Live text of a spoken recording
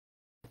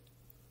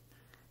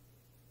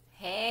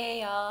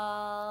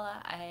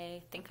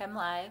I'm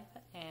live,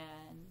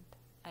 and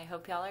I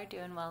hope y'all are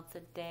doing well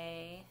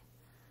today.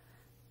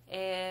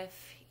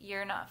 If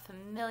you're not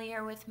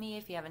familiar with me,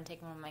 if you haven't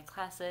taken one of my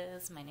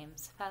classes, my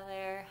name's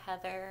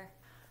Heather,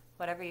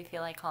 whatever you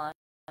feel like calling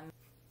me.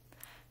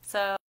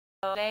 So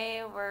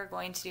today we're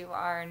going to do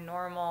our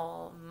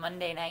normal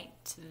Monday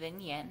night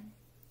VinYin.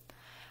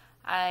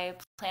 I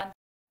plan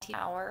an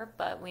hour,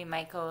 but we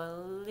might go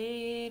a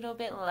little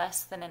bit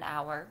less than an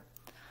hour.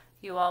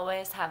 You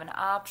always have an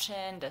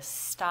option to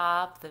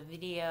stop the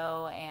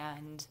video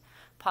and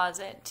pause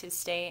it to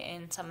stay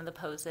in some of the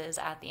poses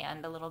at the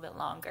end a little bit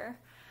longer.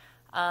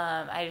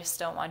 I just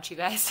don't want you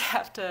guys to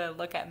have to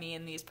look at me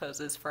in these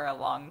poses for a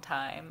long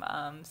time.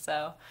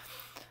 So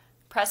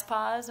press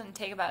pause and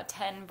take about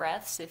 10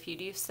 breaths if you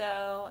do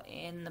so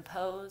in the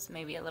pose,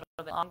 maybe a little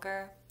bit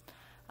longer.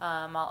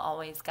 I'll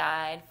always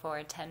guide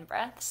for 10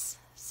 breaths.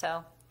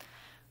 So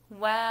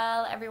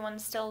while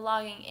everyone's still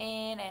logging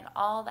in and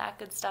all that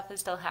good stuff is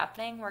still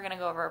happening, we're going to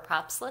go over a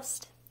props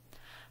list.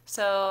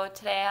 So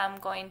today I'm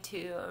going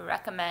to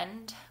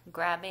recommend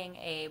grabbing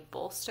a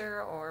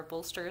bolster or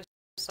bolster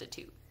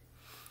substitute.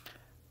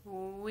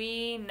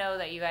 We know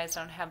that you guys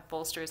don't have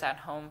bolsters at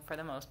home for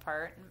the most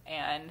part,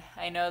 and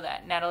I know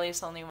that Natalie's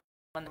the only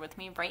one with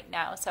me right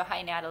now, so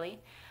hi Natalie.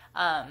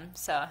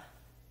 So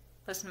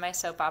listen to my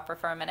soap opera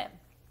for a minute.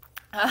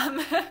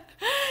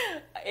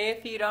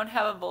 If you don't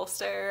have a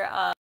bolster,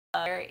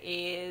 there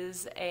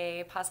is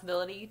a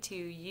possibility to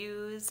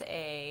use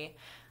a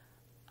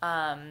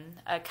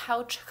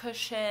couch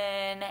cushion,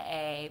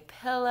 a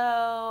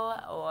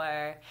pillow,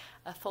 or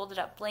a folded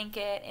up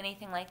blanket,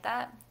 anything like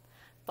that.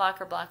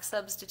 Block or block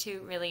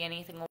substitute, really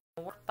anything,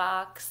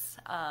 workbox,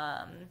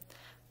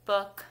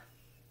 book,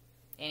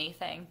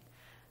 anything.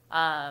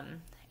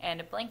 And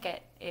a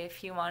blanket.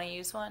 If you want to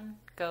use one,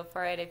 go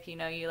for it. If you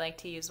know you like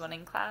to use one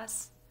in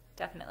class,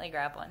 definitely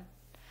grab one.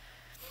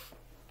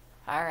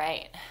 All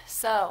right,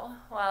 so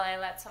while I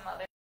let some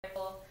other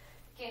people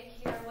get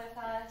here with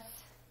us,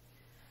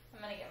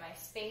 I'm going to get my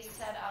space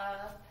set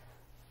up.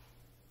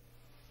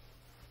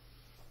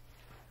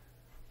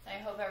 I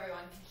hope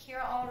everyone can hear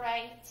all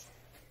right.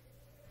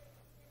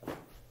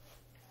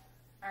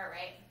 All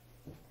right,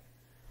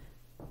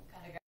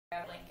 gotta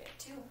grab a blanket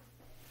too.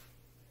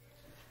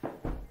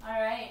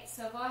 All right,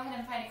 so go ahead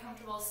and find a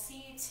comfortable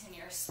seat in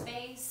your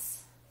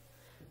space.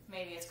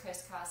 Maybe it's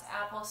crisscross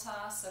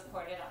applesauce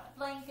supported on a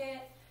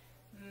blanket.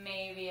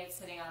 Maybe it's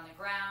sitting on the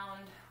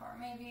ground, or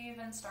maybe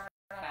even start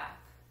on the back.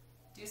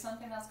 Do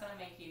something that's going to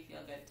make you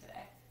feel good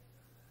today.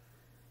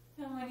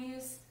 And when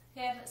you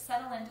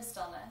settle into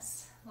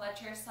stillness,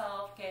 let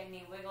yourself get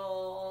any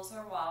wiggles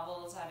or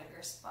wobbles out of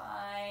your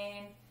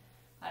spine,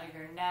 out of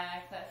your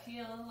neck that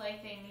feel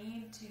like they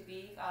need to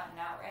be gotten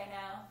out right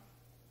now.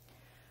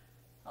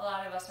 A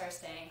lot of us are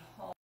staying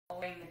home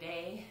during the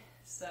day,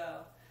 so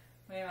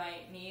we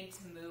might need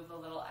to move a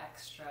little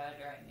extra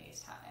during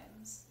these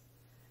times.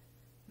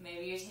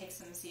 Maybe you take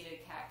some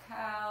seated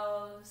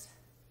cat-cows.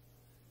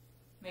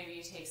 Maybe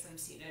you take some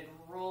seated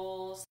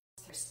rolls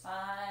to your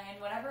spine,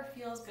 whatever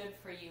feels good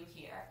for you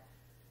here.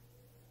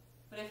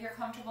 But if you're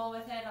comfortable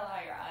with it, allow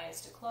your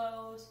eyes to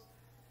close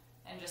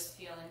and just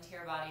feel into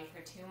your body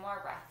for 2 more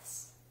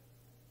breaths.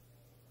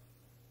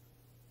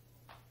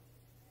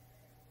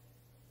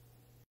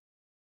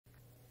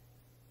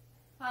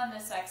 On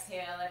this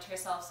exhale, let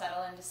yourself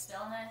settle into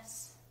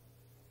stillness.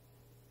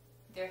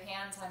 With your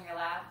hands on your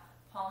lap,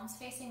 palms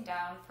facing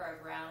down for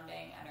a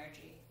grounding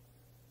energy.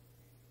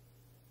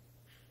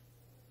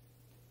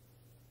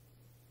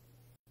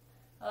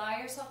 Allow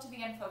yourself to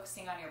begin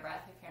focusing on your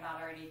breath if you're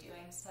not already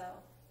doing so.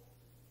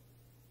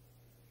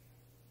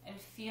 And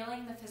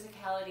feeling the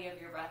physicality of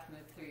your breath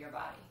move through your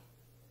body.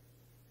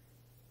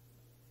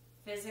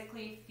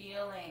 Physically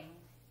feeling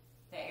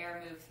the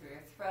air move through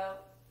your throat,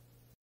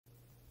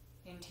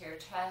 into your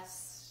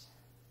chest,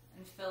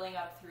 and filling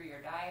up through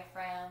your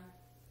diaphragm.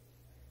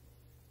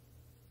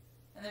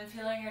 And then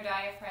feeling your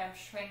diaphragm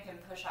shrink and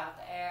push out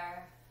the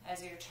air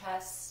as your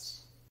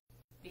chest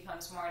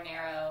becomes more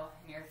narrow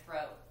and your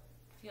throat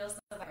feels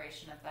the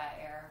vibration of that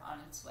air on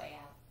its way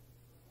out.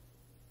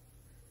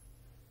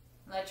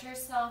 Let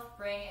yourself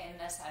bring in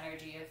this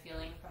energy of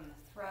feeling from the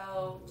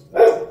throat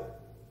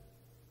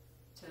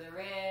to the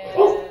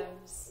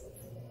ribs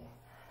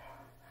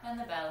and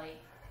the belly.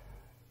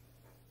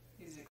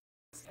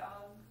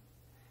 Dog,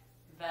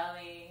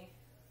 belly,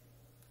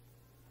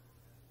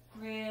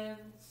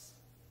 ribs,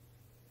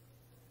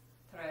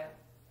 throat.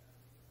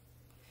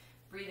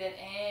 Breathe it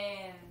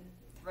in,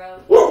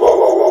 throat,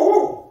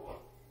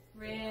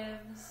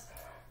 ribs,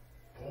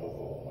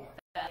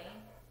 belly.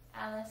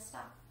 Alice,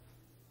 stop.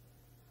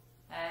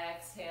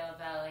 Exhale,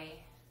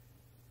 belly,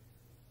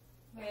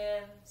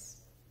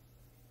 ribs,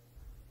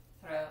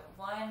 throat.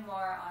 One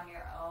more on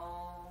your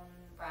own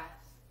breath.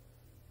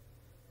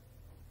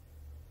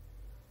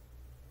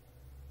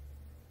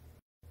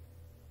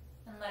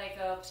 And let it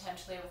go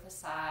potentially with a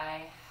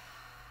sigh.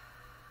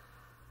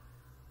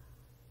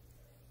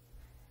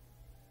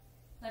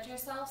 Let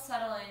yourself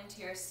settle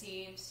into your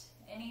seat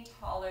any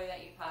taller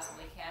that you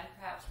possibly can,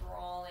 perhaps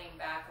rolling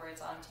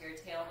backwards onto your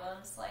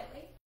tailbone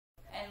slightly.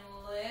 And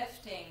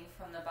lifting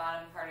from the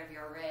bottom part of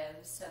your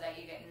ribs so that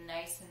you get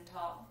nice and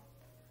tall.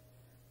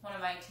 One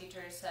of my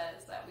teachers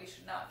says that we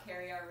should not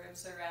carry our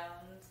ribs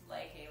around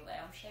like a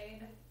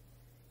lampshade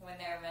when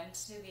they're meant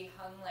to be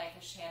hung like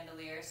a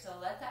chandelier. So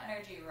let the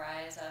energy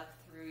rise up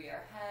through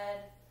your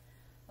head,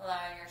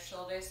 allowing your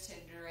shoulders to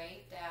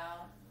drape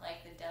down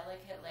like the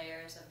delicate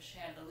layers of a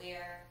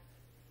chandelier,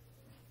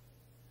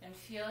 and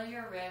feel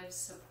your ribs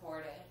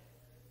supported,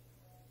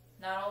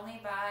 not only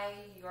by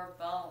your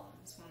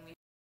bones when we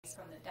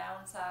from the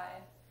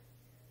downside,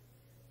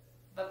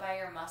 but by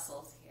your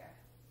muscles here.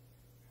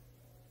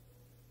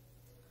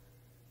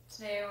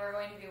 Today we're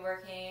going to be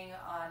working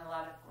on a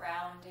lot of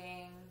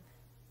grounding,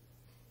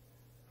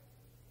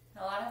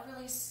 and a lot of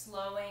really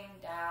slowing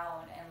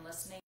down and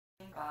listening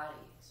to your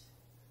bodies.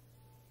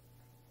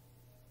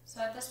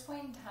 So at this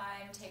point in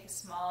time, take a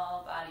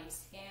small body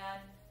scan,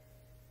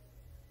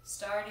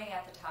 starting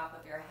at the top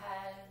of your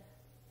head,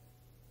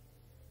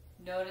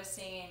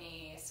 noticing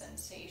any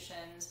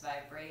sensations,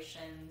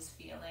 vibrations,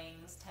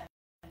 feelings,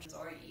 tensions,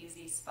 or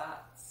easy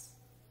spots.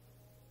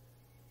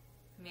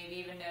 Maybe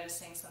even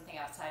noticing something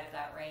outside of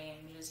that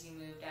range as you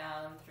move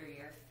down through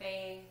your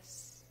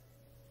face.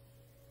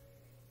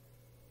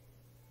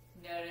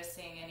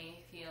 Noticing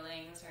any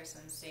feelings or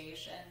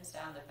sensations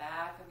down the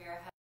back of your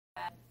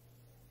head,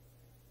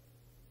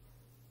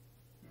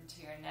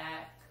 into your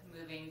neck,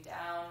 moving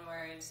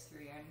downwards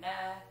through your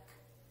neck,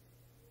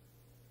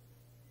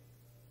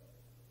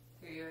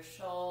 through your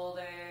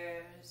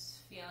shoulders,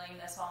 feeling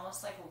this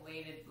almost like a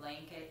weighted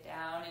blanket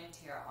down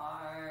into your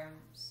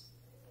arms,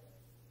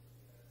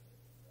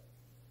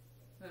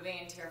 moving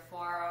into your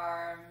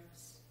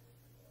forearms,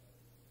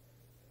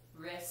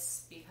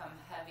 wrists become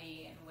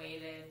heavy and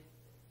weighted,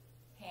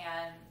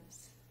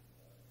 hands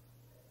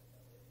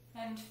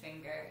and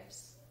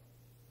fingers.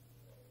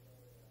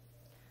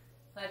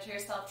 Let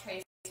yourself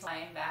trace a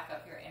line back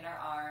up your inner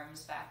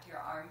arms, back to your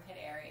armpit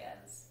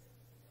areas.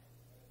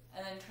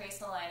 And then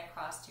trace a line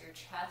across to your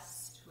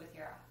chest with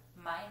your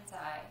mind's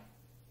eye.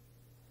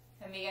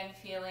 And begin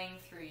feeling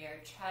through your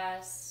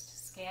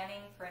chest,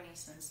 scanning for any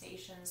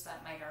sensations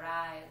that might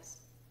arise.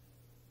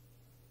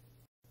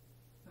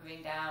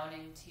 Moving down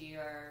into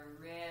your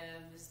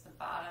ribs, the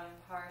bottom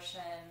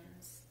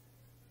portions.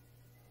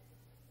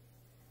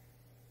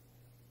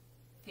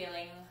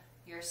 Feeling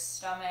your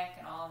stomach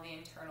and all the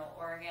internal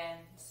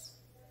organs.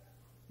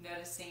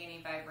 Noticing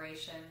any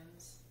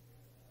vibrations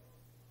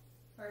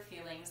or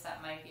feelings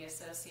that might be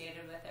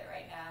associated with it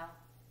right now.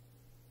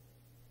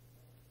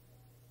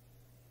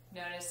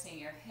 Noticing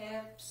your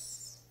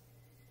hips,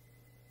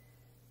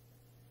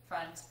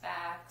 front,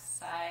 back,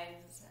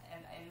 sides,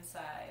 and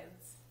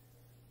insides.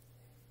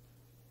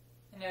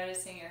 And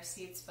noticing your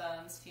seats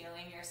bones,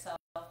 feeling yourself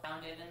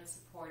grounded and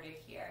supported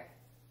here.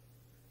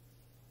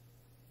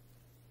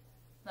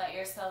 Let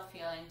yourself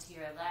feel into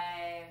your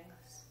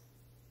legs.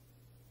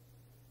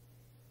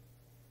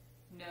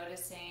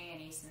 Noticing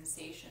any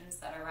sensations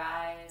that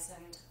arise,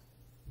 and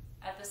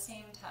at the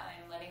same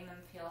time letting them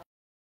feel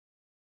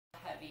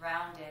heavy,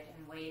 rounded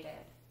and weighted.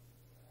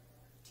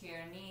 To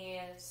your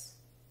knees,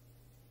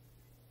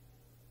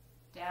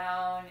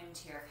 down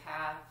into your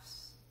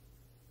calves,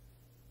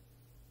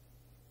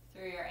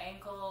 through your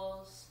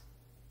ankles,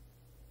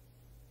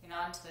 and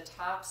onto the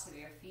tops of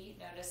your feet,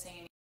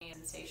 noticing any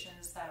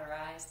sensations that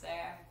arise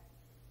there.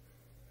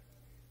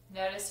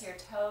 Notice your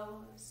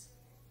toes.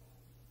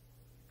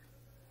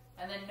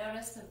 And then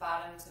notice the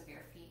bottoms of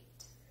your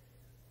feet.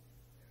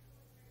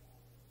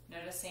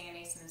 Noticing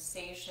any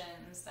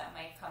sensations that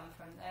might come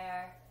from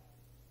there.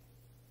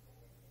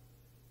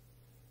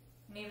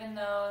 And even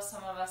though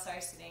some of us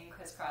are sitting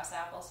crisscross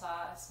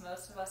applesauce,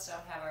 most of us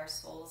don't have our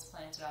soles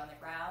planted on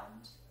the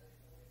ground.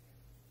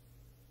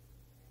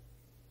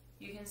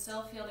 You can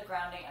still feel the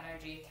grounding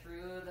energy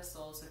through the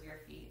soles of your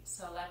feet.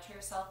 So let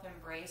yourself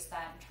embrace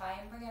that and try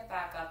and bring it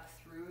back up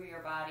through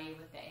your body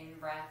with the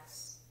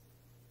in-breaths.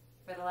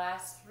 For the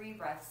last 3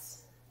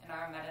 breaths in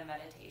our metta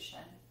meditation.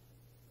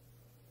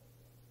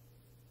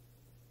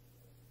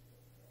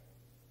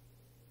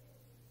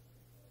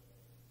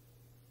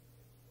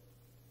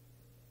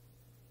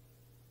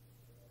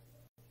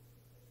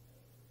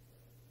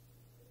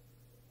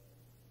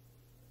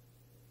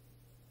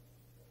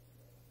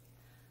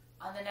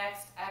 On the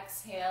next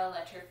exhale,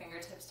 let your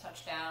fingertips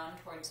touch down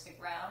towards the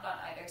ground on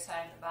either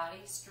side of the body.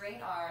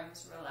 Straight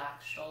arms,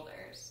 relaxed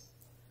shoulders.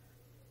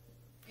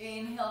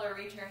 Inhale to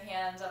reach your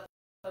hands up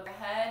above your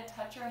head.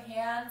 Touch your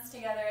hands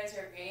together as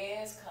your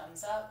gaze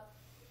comes up.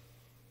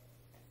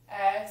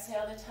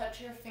 Exhale to touch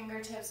your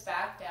fingertips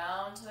back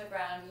down to the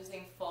ground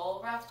using full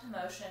breath to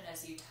motion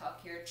as you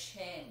tuck your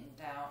chin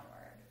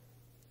downward.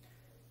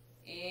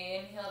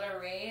 Inhale to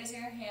raise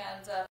your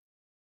hands up.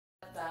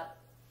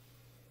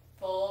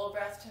 Full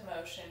breath to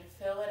motion.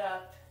 Fill it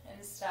up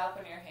and stop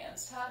when your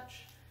hands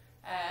touch.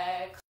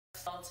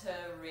 Exhale to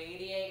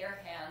radiate your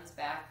hands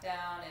back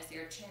down as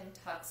your chin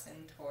tucks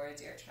in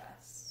towards your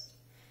chest.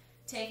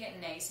 Take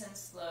it nice and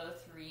slow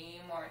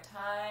 3 more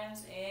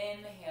times.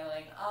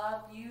 Inhaling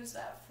up, use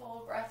that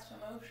full breath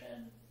to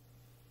motion.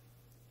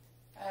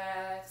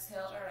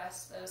 Exhale to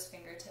rest those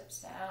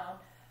fingertips down.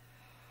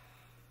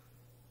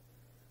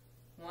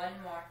 One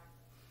more.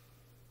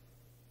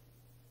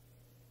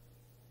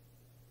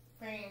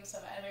 Bringing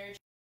some energy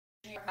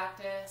to your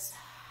practice.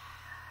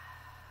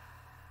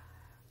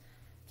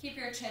 Keep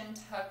your chin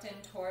tucked in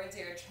towards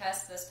your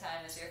chest this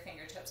time as your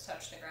fingertips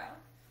touch the ground.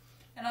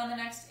 And on the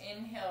next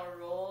inhale,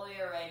 roll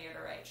your right ear to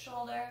right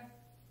shoulder.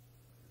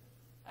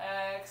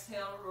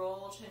 Exhale,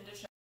 roll chin to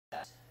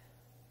chest.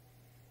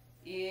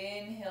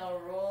 Inhale,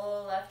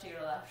 roll left ear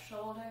to left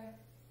shoulder.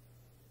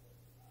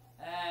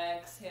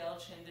 Exhale,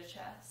 chin to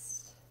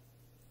chest.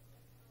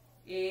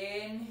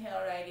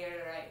 Inhale, right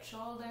ear to right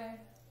shoulder.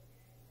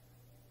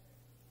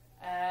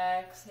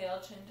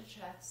 Exhale, chin to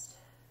chest.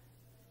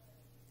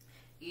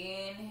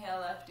 Inhale,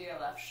 left ear,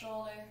 left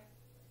shoulder.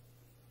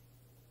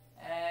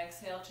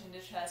 Exhale, chin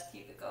to chest,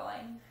 keep it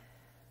going.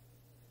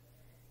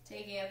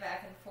 Taking it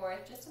back and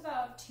forth just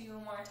about 2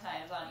 more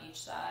times on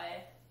each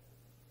side.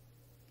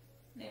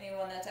 And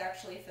anyone that's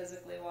actually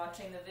physically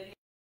watching the video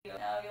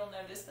now, you'll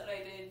notice that I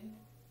did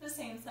the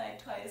same side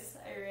twice.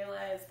 I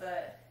realized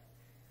that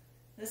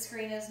the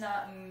screen is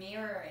not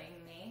mirroring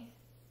me.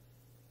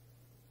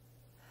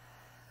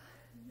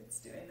 It's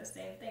doing the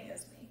same thing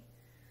as me.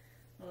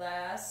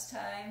 Last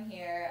time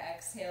here,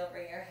 exhale,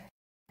 bring your head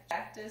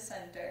back to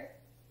center.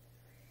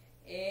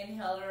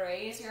 Inhale to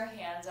raise your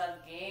hands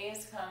up,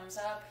 gaze comes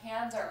up,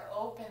 hands are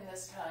open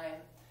this time.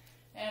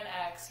 And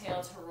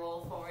exhale to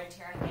roll forward to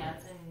your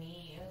hands and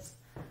knees.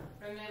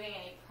 Removing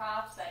any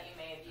props that you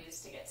may have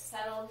used to get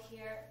settled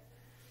here.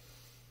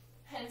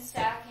 And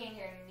stacking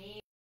your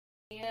knees,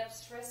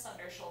 hips, wrists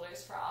under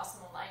shoulders for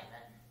awesome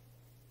alignment.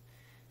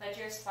 Let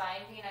your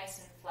spine be nice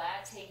and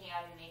flat, taking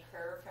out any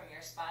curve from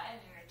your spine,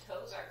 and your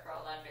toes are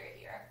curled under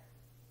here.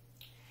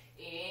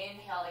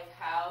 Inhale to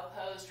cow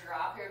pose,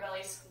 drop your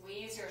belly,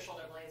 squeeze your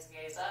shoulder blades,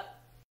 gaze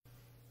up.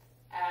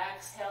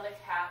 Exhale to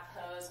cat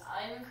pose,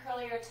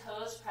 uncurl your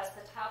toes, press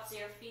the tops of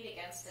your feet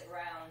against the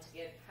ground to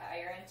get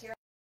higher into your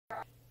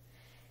heart.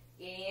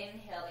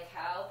 Inhale to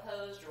cow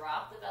pose,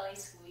 drop the belly,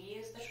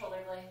 squeeze the shoulder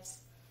blades.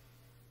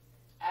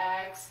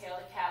 Exhale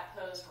to cat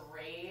pose,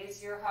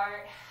 raise your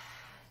heart.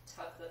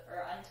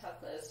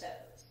 Untuck those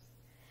toes.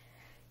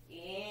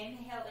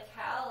 Inhale to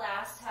cow,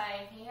 last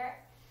time here.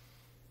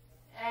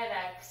 And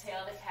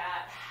exhale to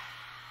cat.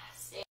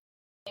 Stay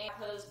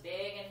pose,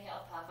 big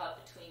inhale, puff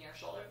up between your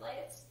shoulder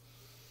blades.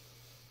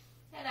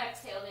 And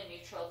exhale to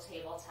neutral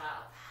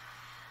tabletop.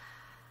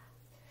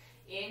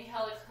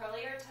 Inhale to curl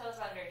your toes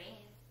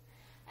underneath.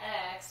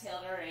 And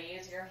exhale to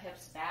raise your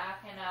hips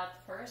back and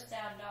up. First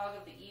down dog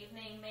of the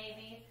evening,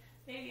 maybe.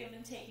 Maybe you've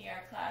been taking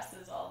our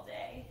classes all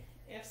day.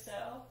 If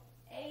so,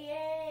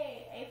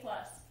 A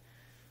plus.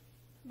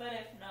 But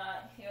if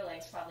not, your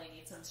legs probably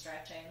need some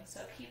stretching.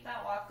 So keep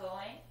that walk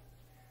going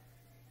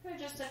for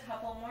just a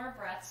couple more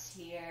breaths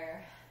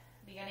here.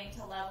 Beginning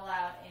to level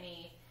out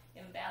any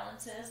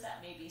imbalances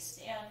that may be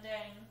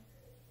standing.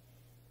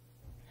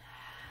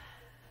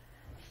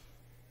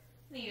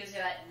 Use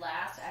that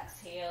last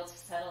exhale to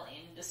settle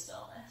into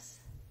stillness.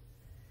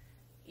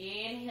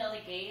 Inhale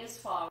to gaze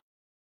forward.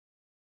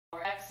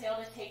 Exhale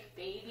to take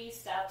baby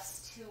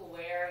steps to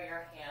where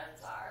your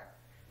hands are.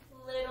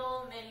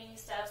 Little mini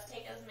steps,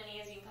 take as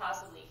many as you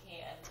possibly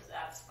can to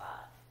that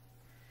spot.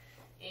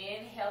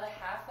 Inhale to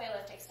halfway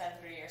lift, extend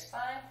through your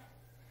spine.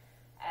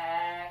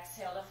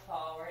 Exhale to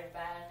forward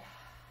bend.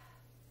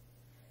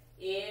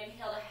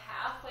 Inhale to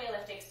halfway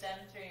lift, extend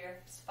through your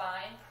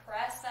spine.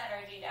 Press the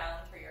energy down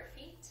through your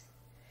feet.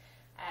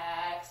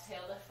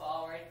 Exhale to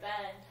forward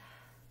bend.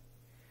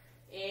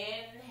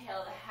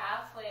 Inhale to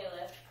halfway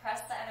lift.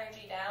 Press the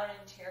energy down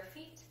into your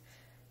feet.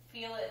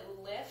 Feel it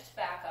lift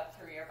back up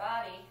through your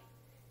body.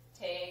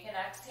 Take an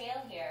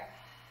exhale here.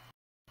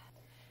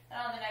 And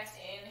on the next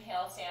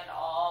inhale, stand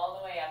all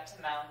the way up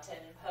to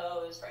mountain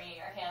pose, bringing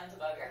your hands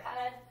above your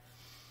head.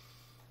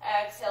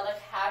 Exhale to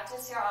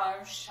cactus your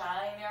arms,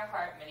 shine your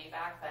heart, mini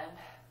back bend.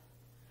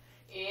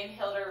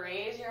 Inhale to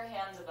raise your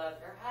hands above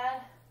your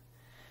head.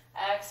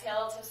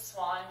 Exhale to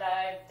swan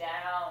dive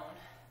down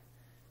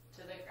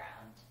to the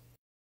ground.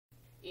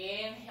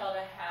 Inhale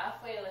to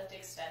halfway lift,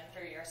 extend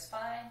through your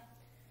spine.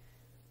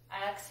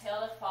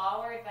 Exhale to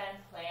forward bend,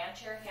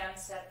 plant your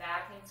hands, step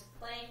back into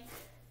plank,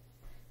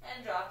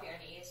 and drop your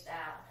knees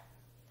down.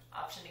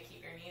 Option to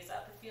keep your knees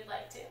up if you'd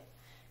like to.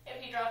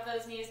 If you drop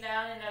those knees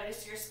down and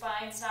notice your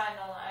spine's not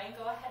in a line,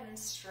 go ahead and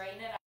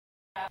straighten it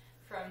out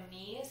from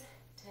knees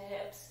to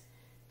hips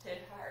to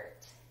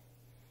heart.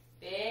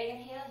 Big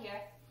inhale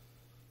here.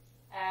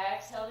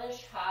 Exhale to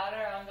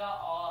chaturanga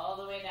all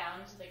the way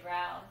down to the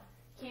ground.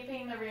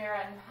 Keeping the rear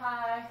end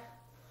high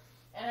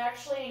and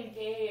actually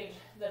engage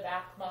the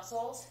back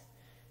muscles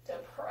to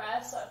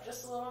press up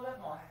just a little bit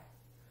more.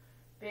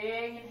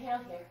 Big inhale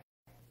here.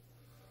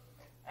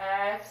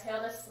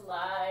 Exhale to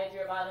slide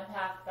your bottom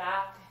half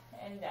back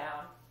and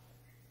down.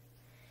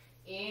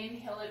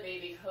 Inhale to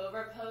baby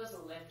cobra pose,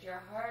 lift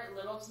your heart,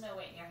 little to no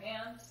weight in your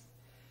hands.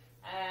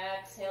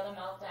 Exhale to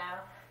melt down.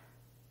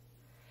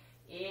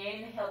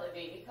 Inhale to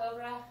baby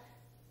cobra.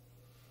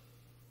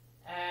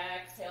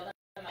 Exhale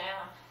to melt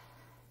down.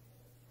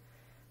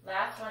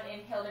 one,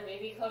 inhale to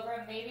baby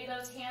cobra. Maybe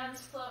those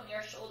hands float and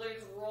your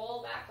shoulders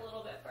roll back a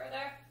little bit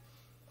further.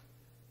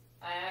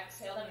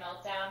 Exhale to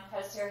melt down.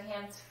 Press your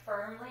hands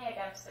firmly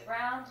against the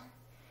ground.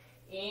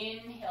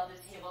 Inhale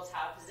to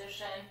tabletop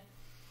position.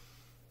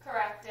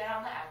 Correct it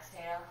on the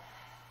exhale.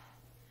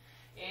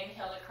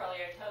 Inhale to curl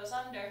your toes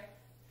under.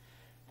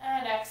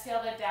 And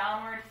exhale to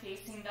downward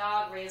facing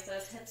dog. Raise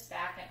those hips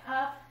back and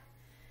up.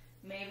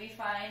 Maybe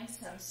find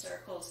some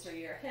circles through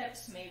your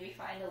hips. Maybe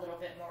find a little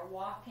bit more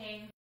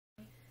walking.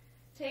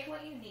 Take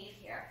what you need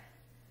here.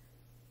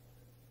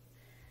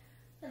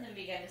 And then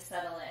begin to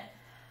settle in.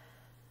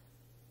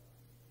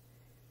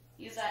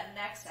 Use that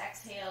next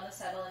exhale to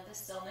settle into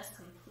stillness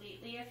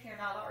completely if you're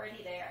not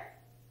already there.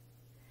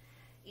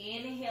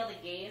 Inhale to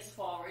gaze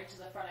forward to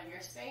the front of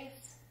your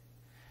space.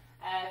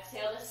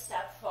 Exhale to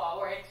step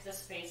forward to the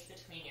space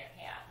between your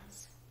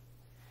hands.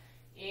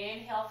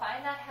 Inhale,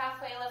 find that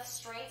halfway lift,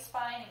 straight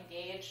spine,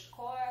 engaged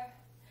core.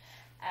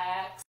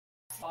 Exhale,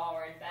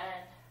 forward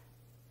bend.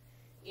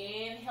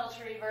 Inhale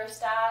to reverse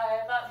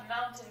dive up,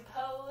 mountain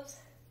pose.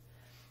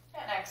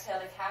 And exhale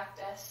to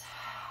cactus.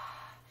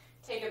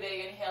 Take a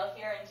big inhale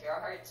here into your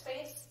heart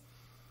space.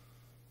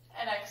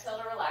 And exhale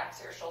to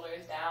relax your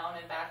shoulders down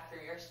and back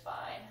through your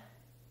spine.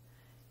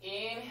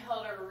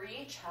 Inhale to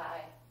reach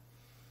high.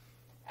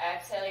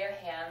 Exhale your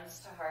hands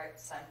to heart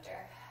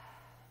center.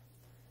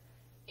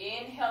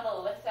 Inhale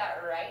to lift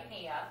that right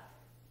knee up.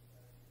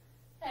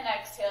 And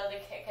exhale to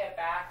kick it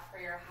back for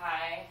your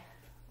high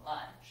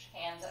lunge.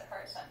 Hands at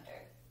heart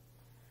center.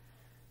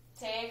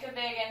 Take a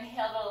big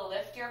inhale to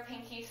lift your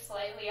pinky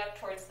slightly up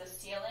towards the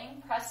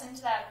ceiling. Press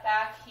into that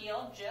back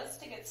heel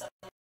just to get some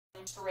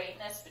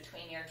straightness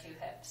between your two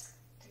hips,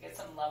 to get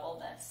some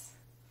levelness.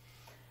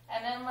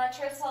 And then let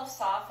yourself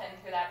soften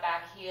through that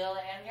back heel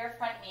and your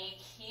front knee,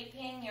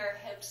 keeping your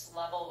hips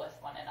level with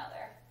one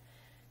another.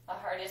 The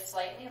heart is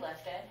slightly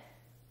lifted.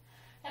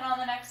 And on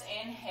the next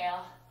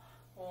inhale,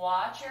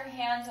 watch your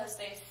hands as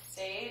they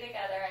stay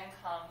together and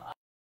come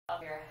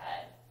up your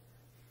head.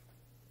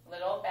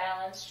 Little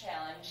balance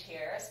challenge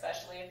here,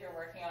 especially if you're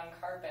working on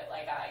carpet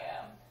like I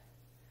am.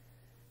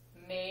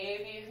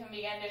 Maybe you can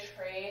begin to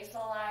trace a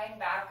line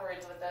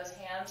backwards with those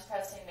hands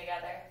pressing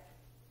together.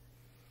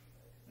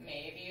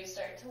 Maybe you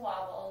start to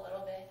wobble a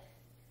little bit.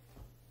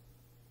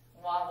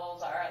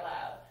 Wobbles are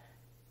allowed.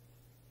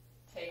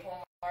 Take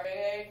one more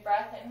big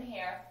breath in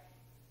here.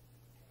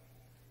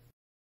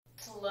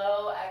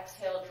 Slow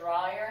exhale,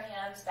 draw your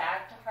hands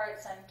back to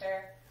heart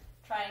center,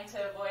 trying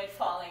to avoid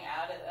falling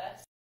out of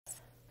this.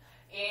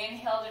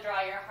 Inhale to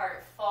draw your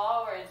heart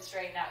forward,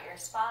 straighten out your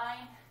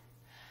spine.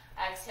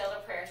 Exhale to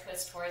prayer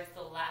twist towards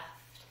the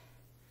left.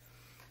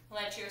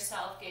 Let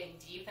yourself get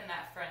deep in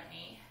that front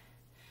knee.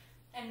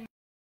 And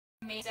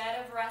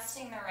instead of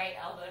resting the right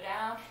elbow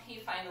down,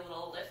 you find a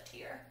little lift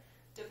here.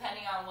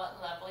 Depending on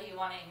what level you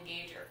want to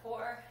engage your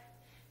core,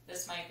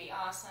 this might be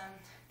awesome.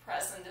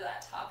 Press into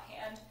that top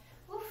hand.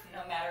 Oof,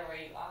 no matter where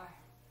you are.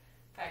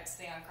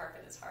 Practicing on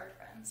carpet is hard,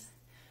 friends.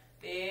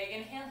 Big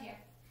inhale here.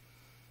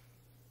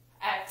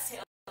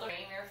 Exhale,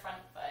 bring your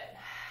front foot.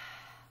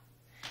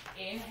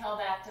 Inhale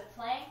back to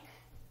plank.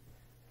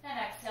 And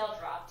exhale,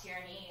 drop to your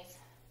knees.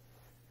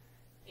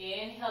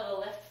 Inhale to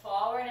lift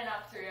forward and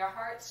up through your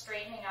heart,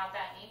 straightening out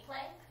that knee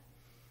plank.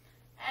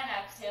 And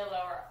exhale,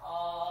 lower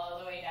all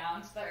the way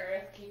down to the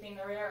earth, keeping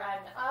the rear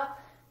end up.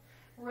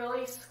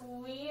 Really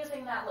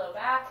squeezing that low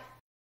back.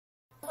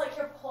 It's like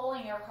you're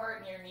pulling your heart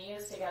and your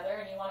knees together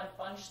and you want to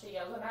bunch the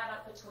yoga mat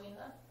up between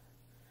them.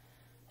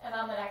 And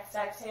on the next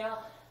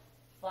exhale,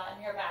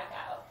 flatten your back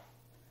out.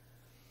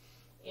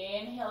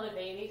 Inhale to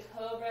baby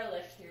cobra,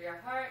 lift through your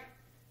heart.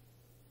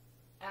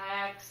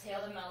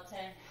 Exhale to melt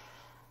in.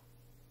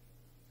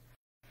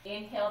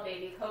 Inhale,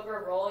 baby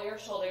cobra, roll your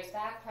shoulders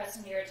back, press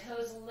into your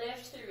toes,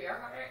 lift through your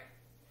heart.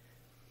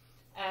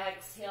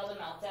 Exhale to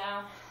melt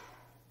down.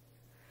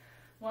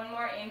 One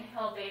more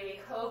inhale, baby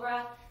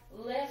cobra.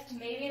 Lift,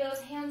 maybe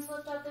those hands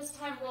lift up this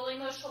time, rolling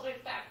those shoulders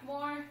back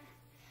more.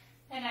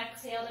 And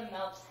exhale to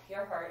melt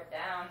your heart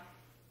down.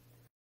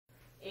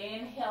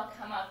 Inhale,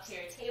 come up to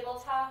your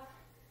tabletop.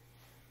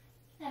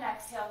 And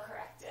exhale,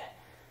 correct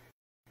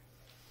it.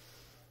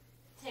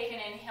 Take an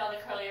inhale to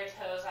curl your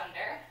toes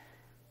under.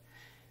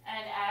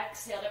 And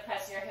exhale to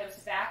press your hips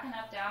back and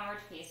up, downward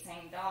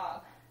facing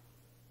dog.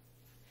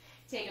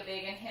 Take a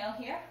big inhale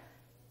here.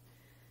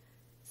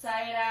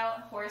 Side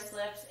out, horse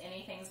lips,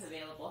 anything's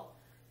available.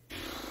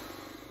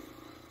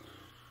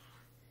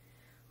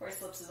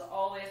 Horse lips is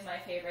always my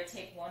favorite.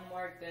 Take one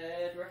more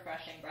good,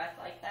 refreshing breath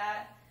like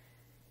that.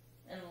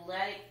 And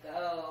let it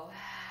go.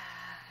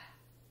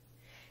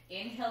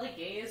 Inhale to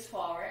gaze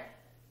forward.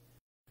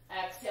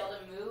 Exhale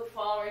to move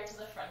forward to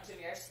the front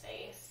of your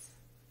space.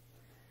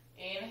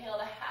 Inhale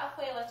to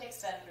halfway lift,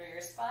 extend through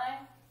your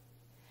spine.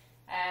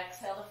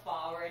 Exhale to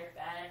forward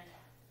bend.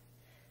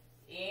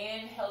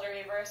 Inhale to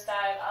reverse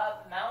dive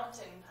up,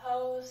 mountain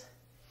pose.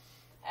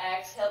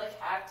 Exhale to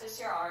cactus,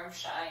 your arms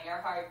shine your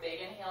heart. Big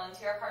inhale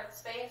into your heart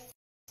space.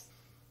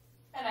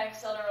 And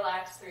exhale to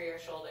relax through your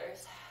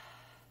shoulders.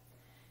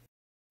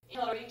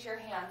 Inhale to reach your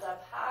hands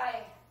up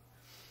high.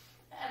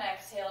 And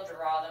exhale,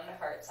 draw them to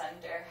heart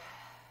center.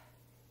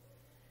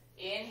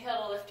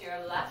 Inhale to lift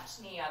your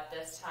left knee up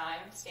this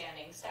time,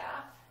 standing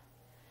staff.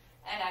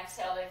 And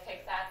exhale to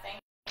kick that thing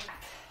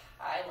back,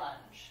 high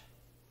lunge.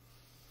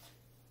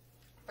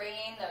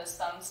 Bringing those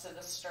thumbs to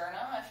the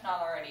sternum, if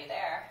not already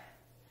there.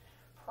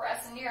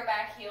 Press into your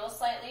back heel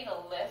slightly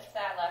to lift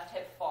that left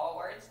hip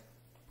forwards.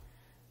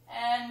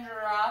 And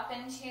drop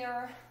into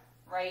your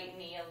right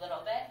knee a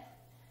little bit,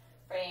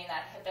 bringing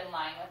that hip in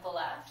line with the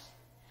left.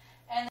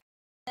 And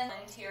then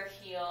into your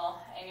heel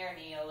and your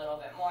knee a little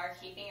bit more,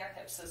 keeping your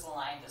hips as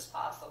aligned as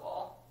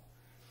possible.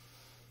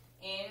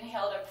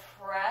 Inhale to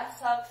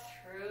press up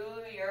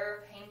through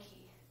your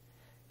pinky,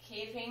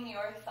 keeping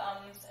your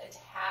thumbs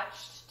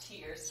attached to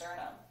your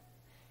sternum.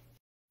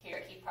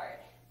 Here, key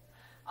part.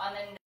 On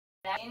the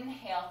next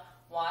inhale,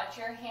 watch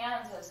your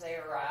hands as they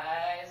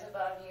rise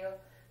above you,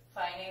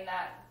 finding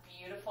that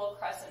beautiful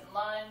crescent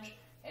lunge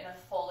in a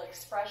full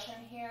expression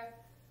here.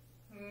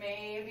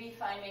 Maybe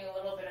finding a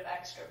little bit of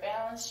extra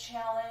balance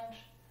challenge.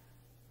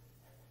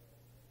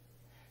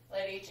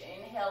 Let each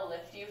inhale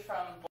lift you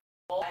from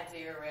both sides of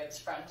your ribs,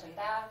 front and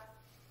back.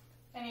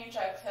 And each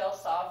exhale,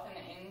 soften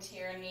into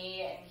your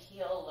knee and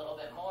heel a little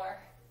bit more.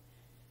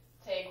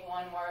 Take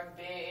one more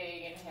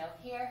big inhale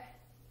here.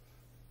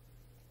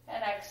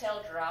 And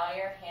exhale, draw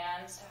your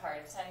hands to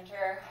heart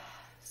center,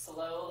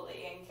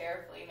 slowly and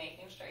carefully,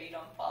 making sure you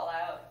don't fall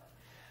out.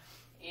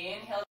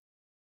 Inhale,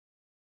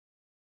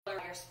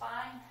 your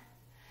spine,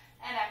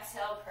 and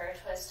exhale, prayer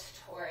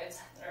twist towards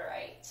the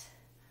right.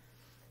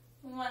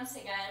 Once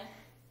again,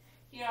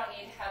 you don't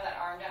need to have that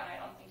arm down. I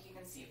don't think you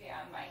can see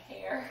beyond my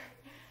hair,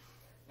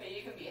 but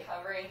you can be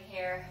hovering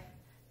here,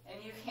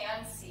 and you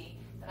can see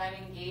that I'm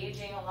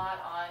engaging a lot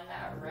on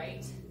that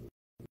right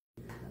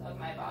of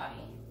my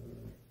body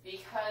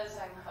because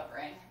I'm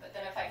hovering. But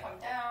then if I come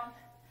down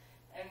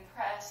and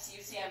press,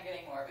 you see I'm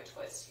getting more of a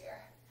twist here.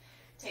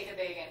 Take a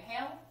big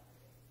inhale.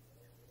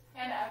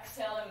 And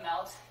exhale to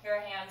melt your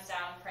hands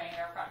down, praying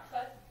your front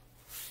foot.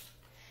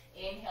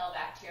 Inhale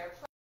back to your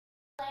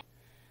plank.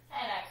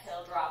 And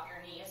exhale, drop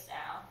your knees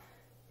down.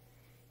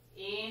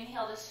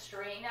 Inhale to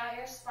straighten out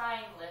your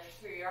spine, lift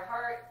through your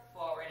heart,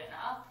 forward and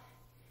up.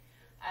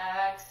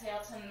 Exhale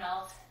to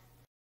melt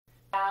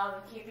down,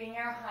 keeping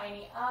your high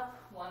knee up.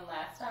 One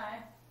last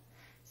time.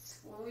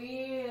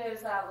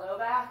 Squeeze that low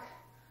back.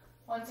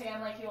 Once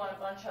again, like you want to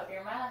bunch up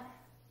your mat.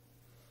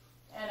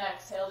 And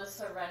exhale to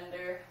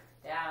surrender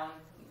down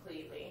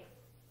completely.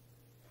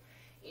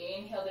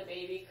 Inhale to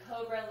baby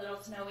cobra, little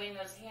to no weight in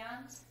those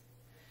hands.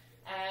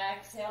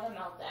 Exhale to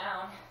melt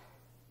down.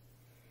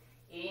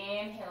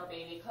 Inhale,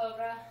 baby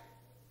cobra.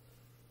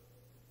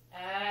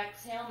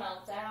 Exhale,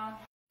 melt down.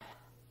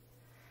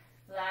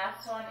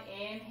 Last one,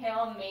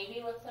 inhale,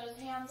 maybe lift those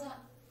hands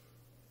up.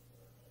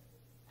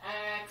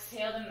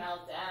 Exhale to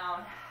melt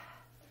down.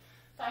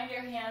 Find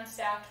your hands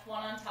stacked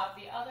one on top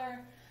of the other.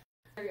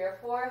 For your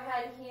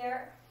forehead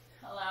here,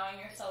 allowing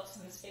yourself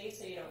some space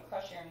so you don't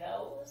crush your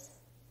nose.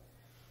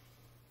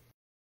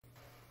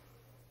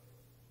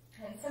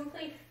 And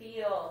simply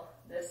feel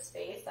this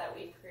space that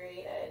we've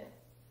created.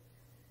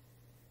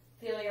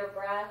 Feel your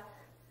breath.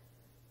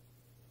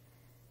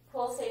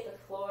 Pulsate the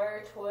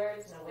floor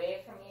towards and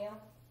away from you.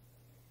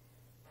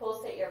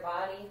 Pulsate your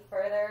body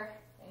further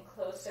and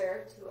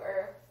closer to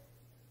earth.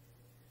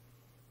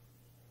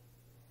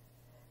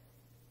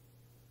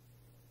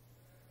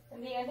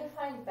 And begin to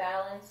find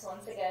balance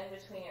once again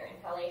between your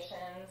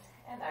inhalations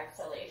and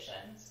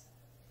exhalations.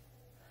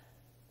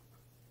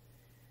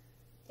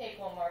 Take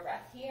one more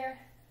breath here.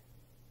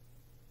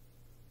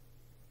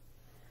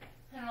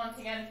 And once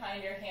again,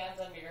 find your hands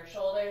under your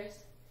shoulders.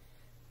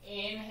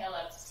 Inhale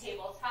up to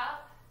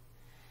tabletop.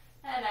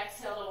 And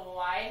exhale to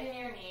widen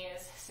your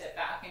knees. Sit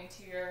back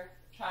into your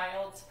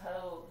child's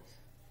pose.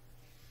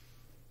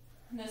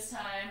 This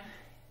time,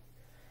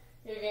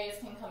 your gaze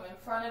can come in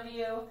front of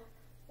you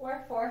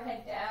or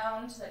forehead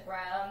down to the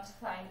ground to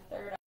find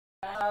third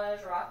eye,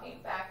 rocking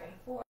back and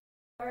forth.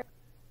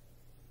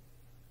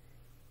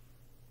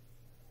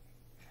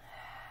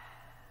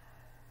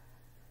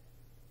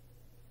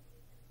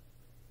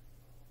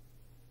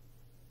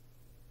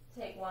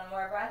 Take one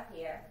more breath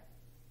here.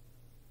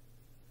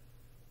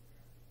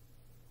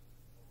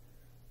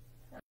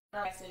 And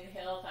next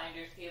inhale, find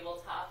your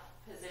tabletop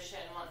position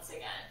once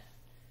again.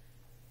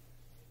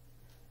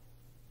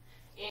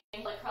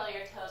 Inhale, curl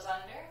your toes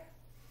under.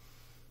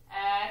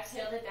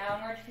 Exhale to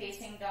downward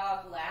facing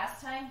dog.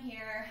 Last time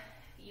here.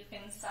 You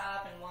can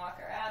stop and walk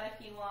her out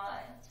if you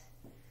want.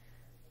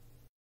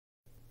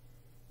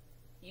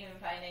 You can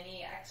find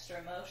any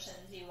extra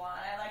motions you want.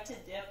 I like to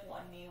dip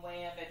one knee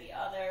way under the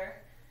other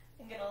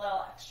and get a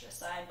little extra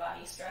side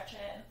body stretch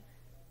in.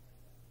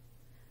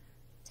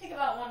 Take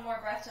about one more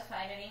breath to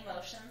find any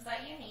motions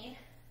that you need.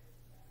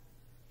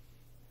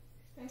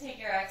 And take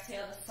your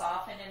exhale to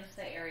soften into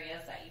the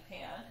areas that you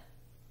can.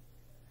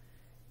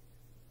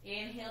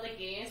 Inhale to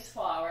gaze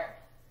forward.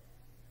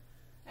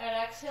 And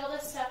exhale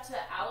to step to the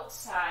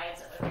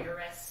outsides of your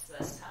wrists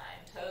this time.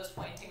 Toes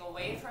pointing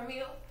away from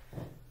you.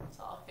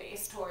 So I'll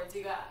face towards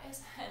you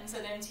guys. And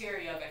sit into your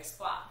yogic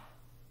squat.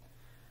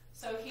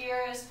 So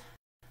here's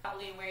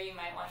probably where you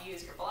might want to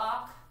use your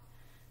block.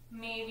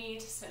 Maybe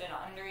to sit it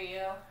under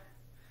you.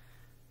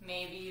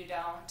 Maybe you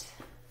don't.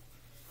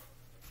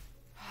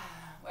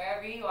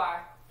 Wherever you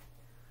are,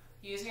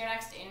 use your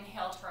next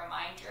inhale to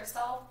remind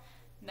yourself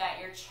that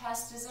your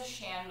chest is a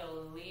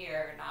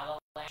chandelier, not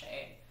a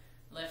lampshade.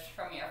 Lift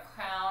from your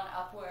crown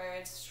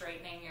upwards,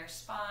 straightening your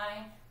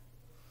spine.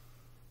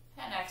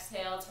 And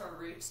exhale to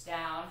root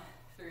down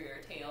through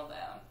your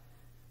tailbone.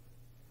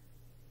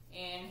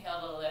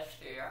 Inhale to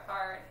lift through your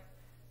heart,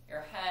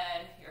 your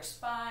head, your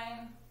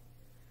spine.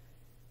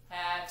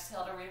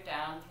 Exhale to root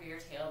down through your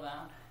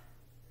tailbone.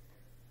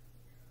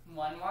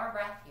 One more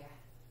breath here.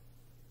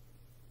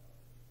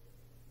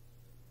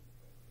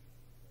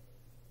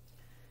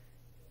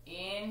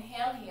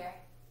 Inhale here.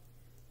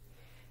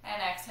 And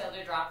exhale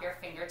to drop your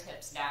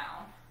fingertips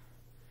down.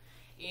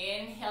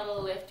 Inhale to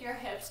lift your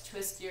hips,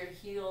 twist your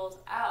heels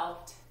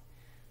out.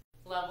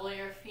 Level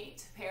your feet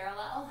to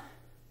parallel.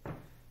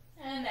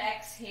 And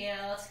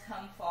exhale to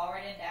come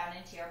forward and down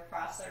into your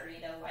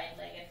prasarita,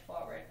 wide-legged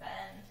forward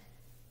bend.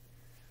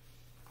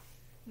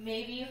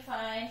 Maybe you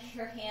find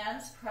your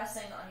hands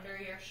pressing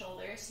under your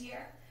shoulders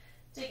here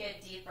to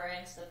get deeper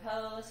into the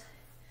pose.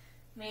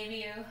 Maybe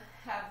you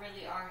have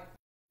really long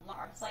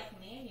arms like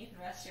me and you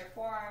can rest your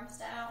forearms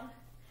down.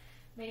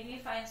 Maybe you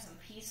find some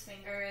peace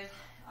fingers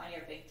on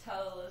your big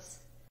toes.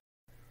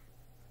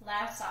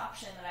 Last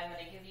option that I'm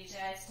going to give you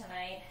guys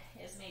tonight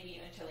is maybe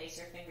you interlace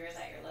your fingers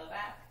at your low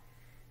back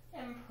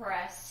and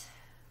press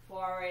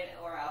forward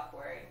or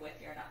upward with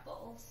your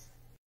knuckles.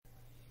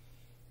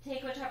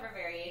 Take whichever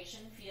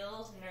variation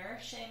feels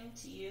nourishing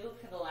to you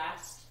for the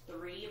last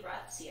 3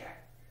 breaths here.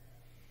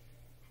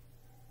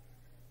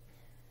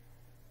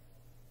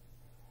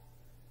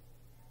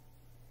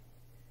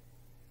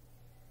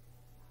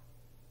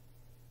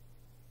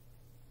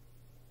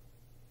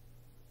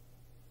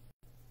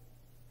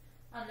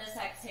 On this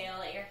exhale,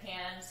 let your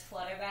hands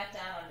flutter back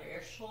down under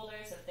your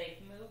shoulders if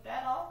they've moved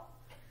at all.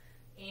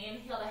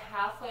 Inhale to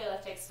halfway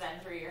lift,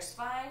 extend through your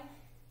spine.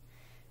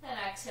 Then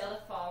exhale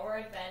to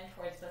forward, bend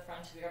towards the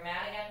front of your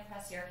mat again.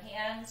 Press your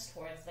hands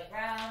towards the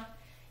ground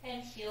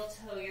and heel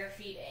toe your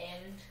feet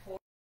in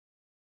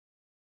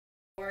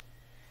toward.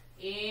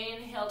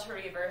 Inhale to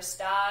reverse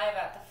dive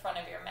at the front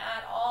of your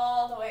mat,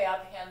 all the way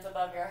up, hands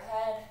above your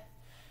head.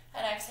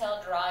 And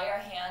exhale, draw your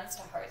hands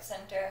to heart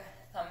center,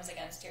 thumbs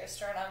against your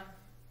sternum.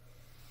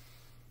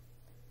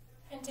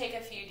 And take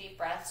a few deep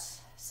breaths,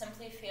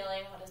 simply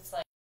feeling what it's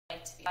like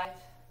to be alive.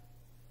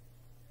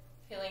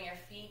 Feeling your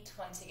feet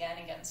once again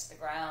against the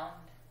ground.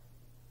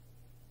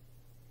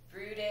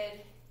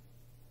 Rooted,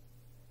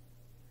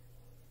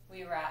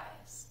 we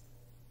rise.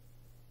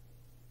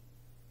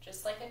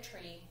 Just like a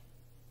tree,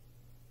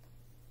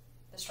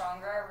 the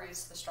stronger our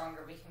roots, the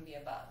stronger we can be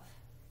above.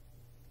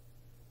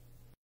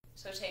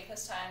 So take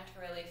this time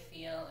to really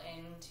feel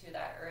into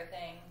that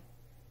earthing,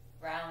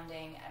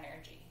 grounding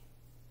energy.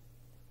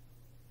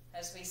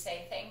 As we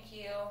say thank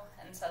you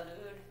and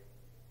salud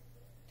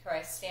to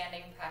our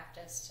standing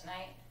practice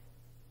tonight,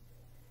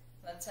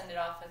 let's end it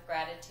off with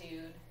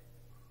gratitude.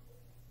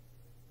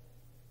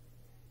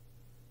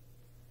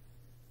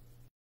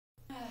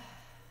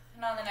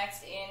 And on the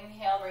next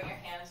inhale, bring your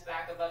hands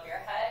back above your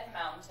head,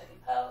 mountain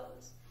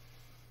pose.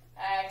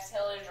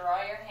 Exhale to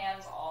draw your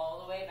hands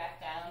all the way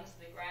back down to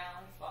the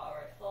ground,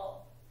 forward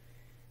fold.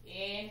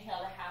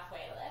 Inhale to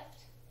halfway lift.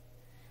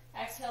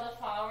 Exhale to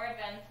forward,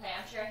 then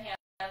plant your hands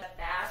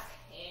back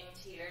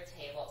into your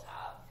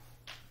tabletop.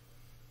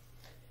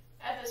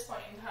 At this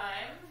point in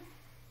time,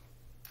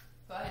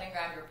 go ahead and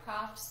grab your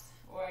props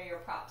or your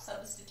prop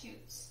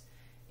substitutes.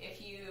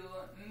 If you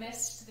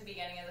missed the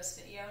beginning of this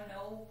video,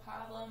 no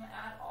problem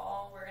at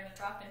all. We're going to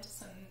drop into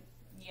some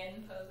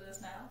yin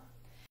poses now.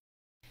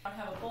 If you don't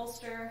have a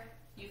bolster,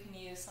 you can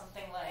use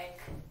something like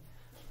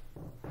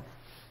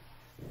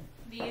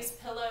these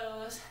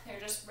pillows. They're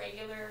just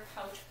regular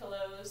couch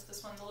pillows.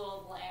 This one's a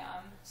little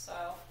glam,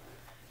 so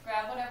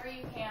grab whatever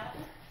you can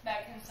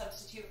that can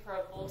substitute for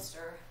a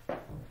bolster.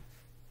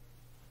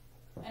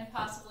 And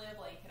possibly a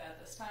blanket at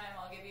this time.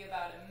 I'll give you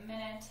about a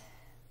minute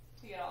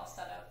to get all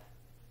set up.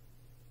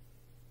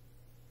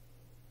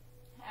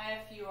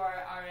 If you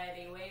are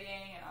already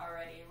waiting and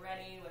already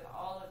ready with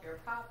all of your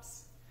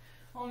props,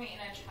 we'll meet in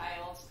a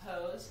child's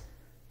pose,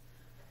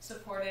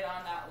 supported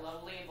on that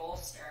lovely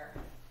bolster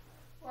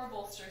or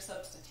bolster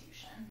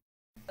substitution.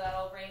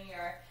 That'll bring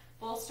your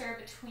bolster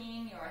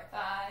between your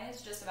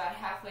thighs, just about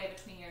halfway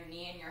between your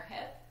knee and your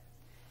hip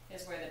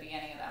is where the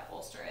beginning of that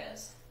bolster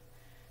is.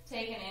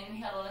 Take an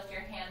inhale to lift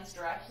your hands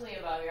directly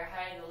above your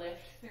head,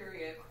 lift through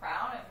your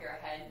crown of your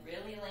head,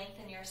 really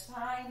lengthen your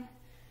spine,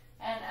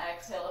 and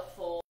exhale to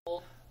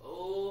fold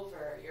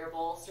over your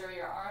bolster.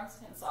 Your arms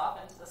can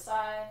soften to the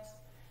sides,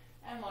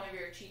 and one of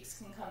your cheeks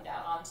can come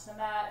down onto the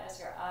mat as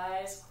your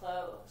eyes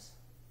close.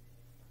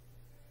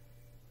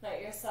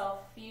 Let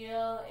yourself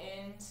feel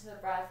into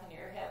the breath in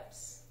your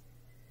hips.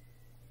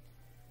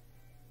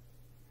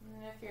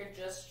 And if you're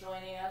just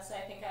joining us,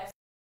 I think I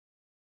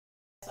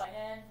sign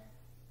in.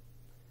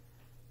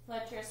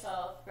 Let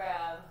yourself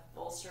grab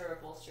bolster bolster or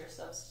bolster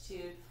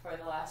substitute for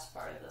the last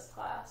part of this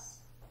class.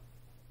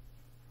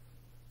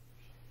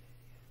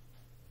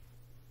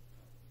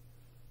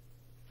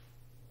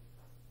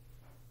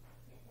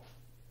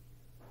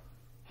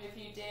 If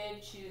you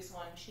did choose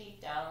one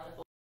cheek down on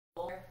the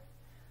bolster,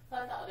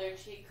 let the other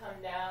cheek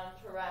come down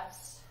to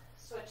rest,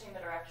 switching the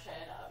direction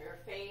of your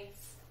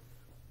face.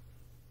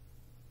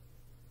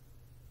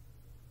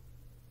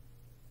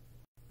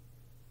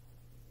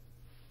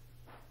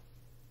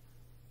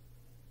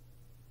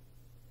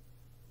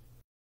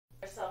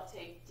 Yourself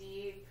take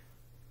deep,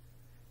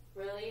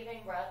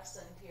 relieving breaths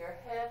into your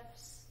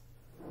hips.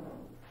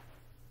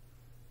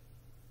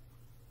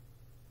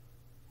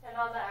 And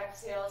on the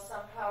exhale,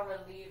 somehow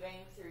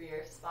relieving through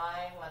your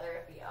spine, whether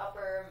it be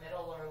upper,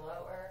 middle, or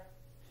lower.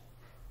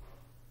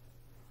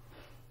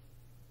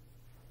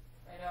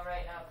 I know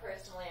right now,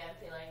 personally, I'm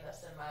feeling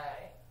this in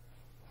my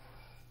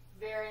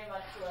very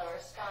much lower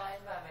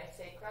spine by my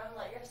sacrum.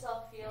 Let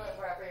yourself feel it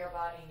wherever your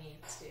body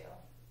needs to.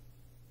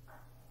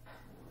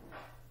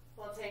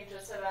 We'll take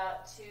just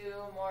about 2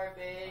 more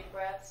big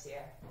breaths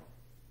here.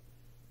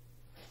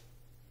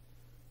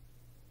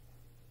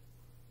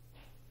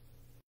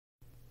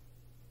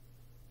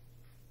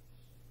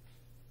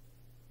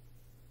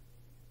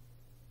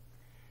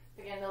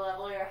 Begin to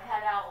level your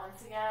head out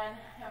once again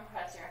and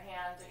press your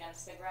hands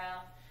against the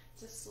ground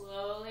to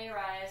slowly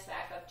rise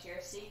back up to your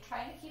seat.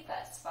 Trying to keep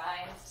that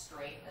spine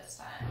straight this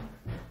time.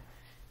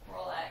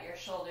 Roll out your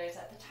shoulders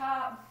at the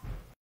top.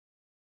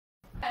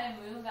 Kind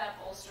of move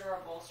that bolster or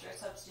bolster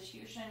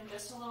substitution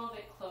just a little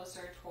bit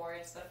closer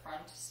towards the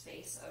front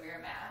space of your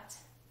mat.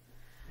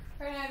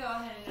 We're going to go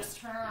ahead and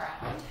just turn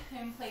around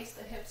and place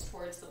the hips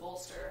towards the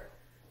bolster,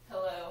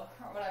 pillow,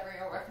 or whatever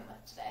you're working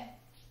with today.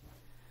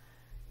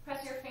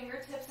 Press your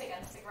fingertips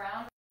against the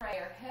ground, right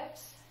your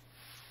hips,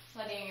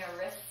 letting your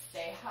wrists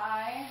stay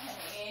high,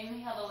 and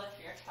inhale to lift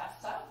your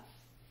chest up.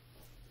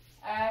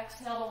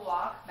 Exhale to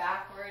walk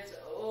backwards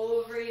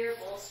over your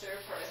bolster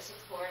for a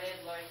supported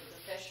Lord of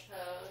the Fish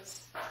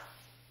pose.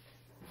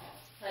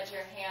 Let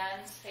your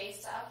hands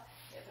face up,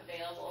 if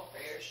available,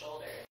 for your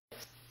shoulders.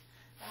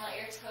 And let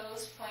your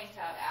toes point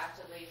out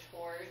actively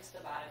towards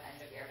the bottom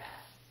end of your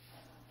mat.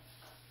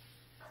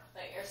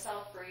 Let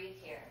yourself breathe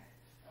here.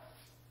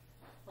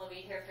 We'll be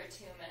here for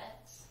 2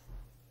 minutes.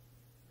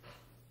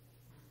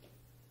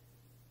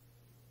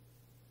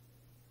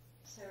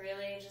 So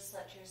really just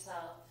let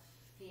yourself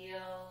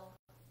feel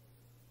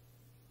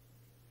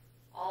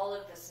all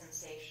of the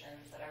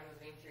sensations that are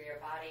moving through your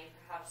body,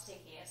 perhaps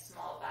taking a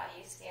small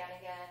body scan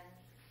again.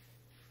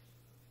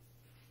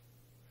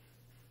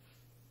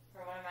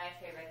 Or one of my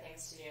favorite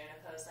things to do in a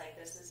pose like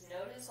this is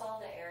notice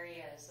all the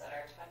areas that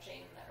are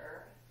touching the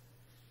earth.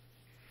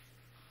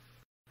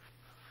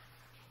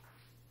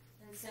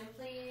 And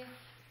simply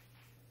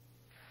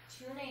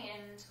tuning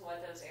into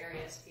what those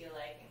areas feel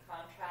like in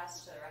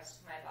contrast to the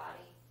rest of my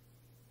body.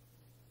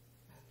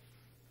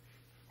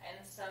 And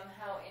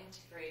somehow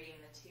integrating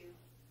the two.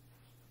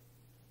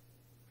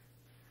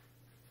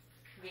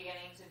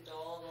 Beginning to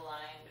dull the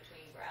line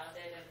between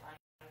grounded and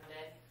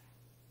ungrounded.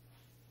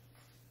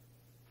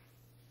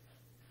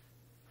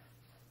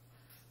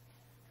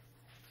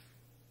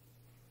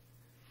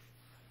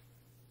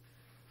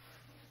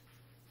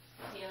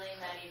 Feeling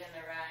that even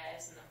the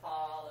rise and the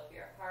fall of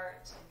your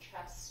heart and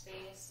chest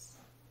space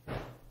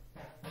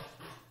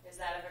is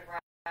that of a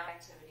ground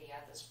activity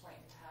at this point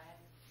in time.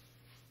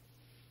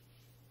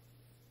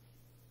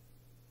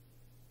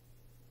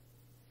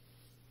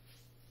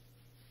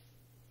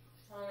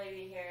 Only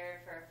be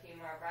here for a few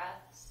more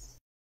breaths.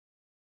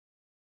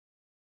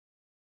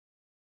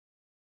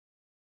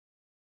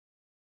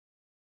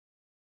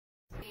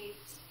 Deep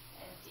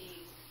and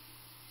deep.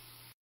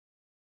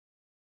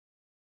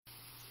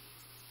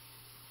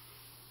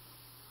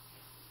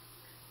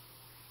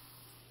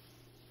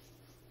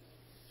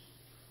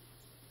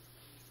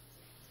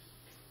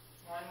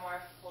 One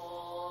more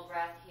full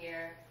breath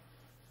here.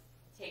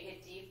 Take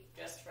it deep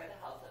just for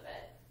the health of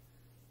it.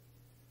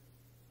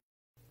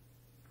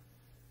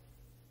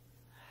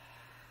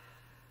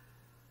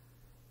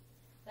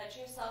 Let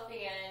yourself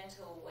begin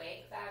to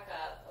wake back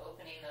up,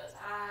 opening those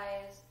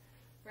eyes.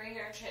 Bring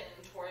your chin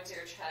towards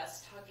your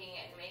chest, tucking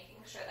it and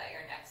making sure that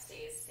your neck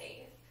stays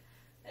safe.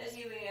 As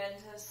you begin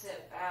to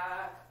sit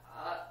back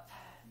up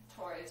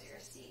towards your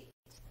seat.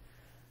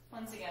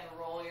 Once again,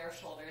 roll your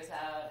shoulders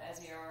out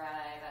as you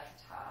arrive at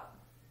the top.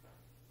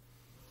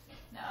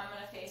 Now I'm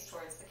going to face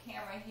towards the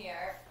camera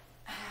here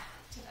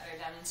to better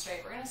demonstrate.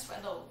 We're going to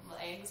spread the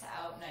legs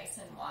out nice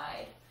and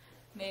wide.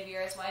 Maybe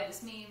you're as wide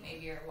as me,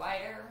 maybe you're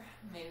wider,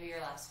 maybe you're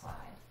less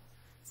wide.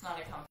 It's not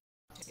a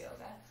competition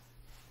yoga.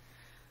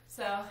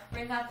 So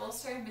bring that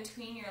bolster in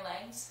between your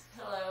legs,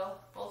 pillow,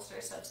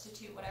 bolster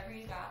substitute, whatever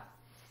you got.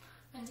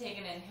 And take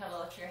an inhale to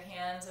lift your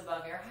hands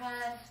above your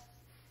head.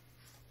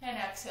 And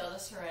exhale to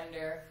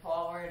surrender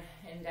forward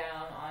and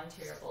down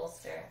onto your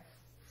bolster.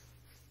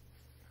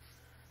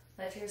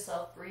 Let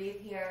yourself breathe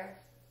here.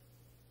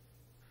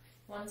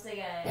 Once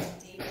again,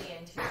 deeply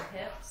into your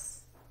hips.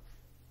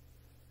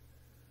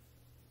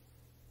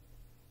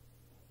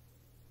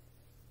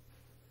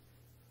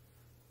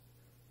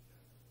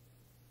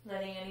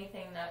 letting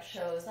anything that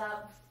shows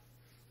up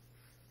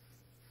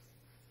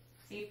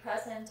be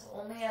present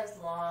only as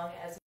long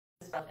as it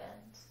is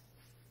relevant.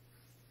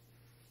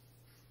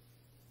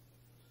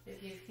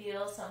 If you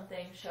feel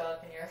something show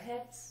up in your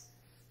hips,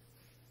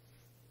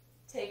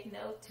 take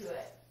note to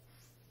it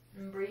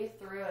and breathe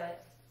through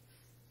it.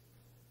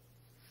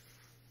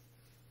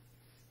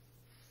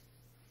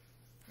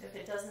 If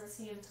it doesn't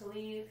seem to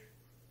leave,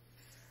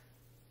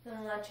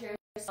 then let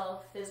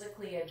yourself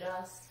physically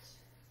adjust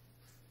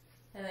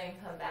and then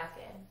come back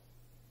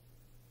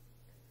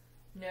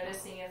in.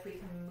 Noticing if we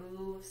can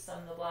move some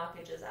of the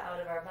blockages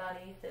out of our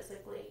body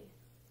physically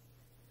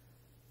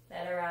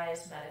that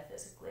arise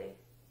metaphysically.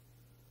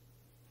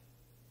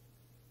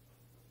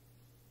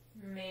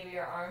 Maybe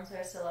your arms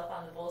are still up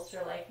on the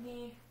bolster like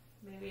me.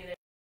 Maybe they're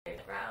on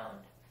the ground.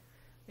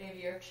 Maybe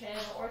your chin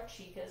or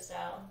cheek is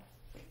down.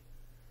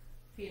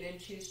 If you did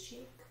choose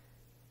cheek,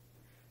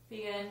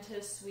 begin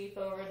to sweep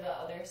over to the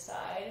other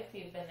side if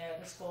you've been there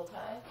this whole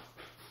time.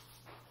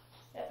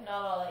 If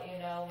not, I'll let you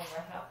know when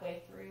we're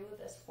halfway through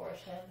this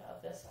portion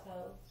of this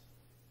pose.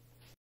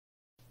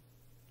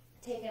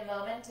 Take a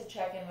moment to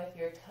check in with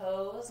your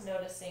toes,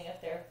 noticing if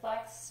they're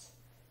flexed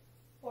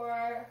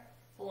or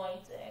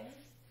pointing.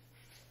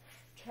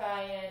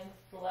 Try and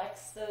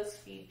flex those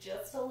feet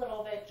just a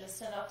little bit, just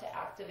enough to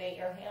activate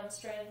your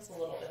hamstrings a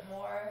little bit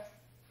more.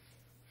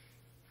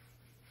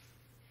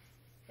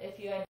 If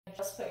you had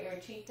just put your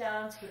cheek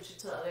down, switch it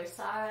to the other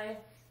side.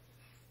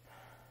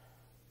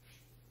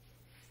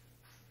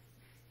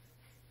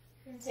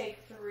 And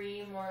take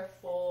 3 more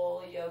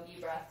full yogi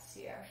breaths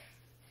here.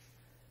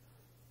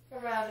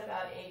 Around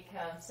about 8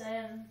 counts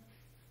in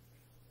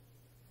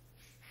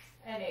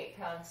and 8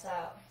 counts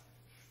out.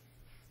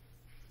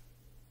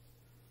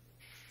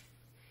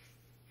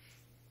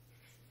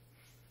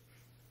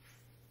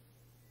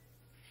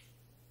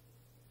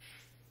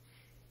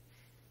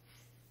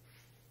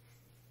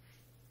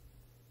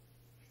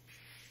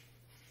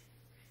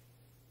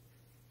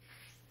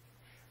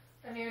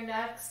 On your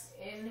next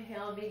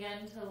inhale,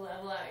 begin to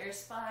level out your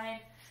spine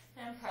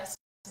and press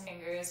your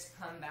fingers to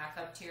come back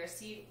up to your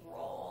seat.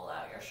 Roll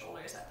out your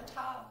shoulders at the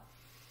top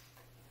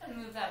and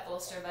move that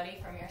bolster buddy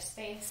from your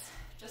space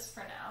just for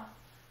now.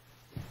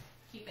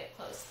 Keep it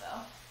close though.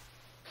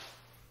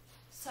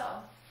 So,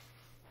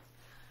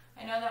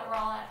 I know that we're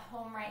all at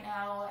home right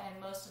now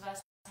and most of us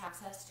have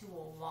access to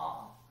a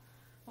wall.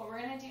 What we're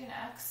going to do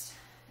next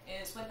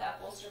is, with that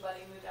bolster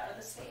buddy moved out of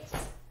the space,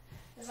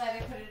 is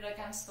either put it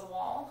against the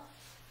wall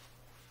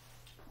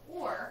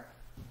or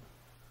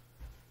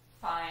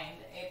find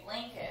a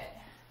blanket,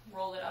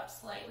 roll it up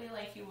slightly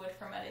like you would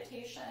for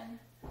meditation,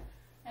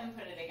 and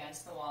put it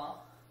against the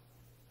wall.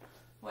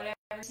 Whatever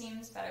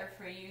seems better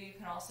for you. You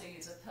can also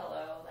use a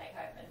pillow, like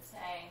I've been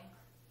saying.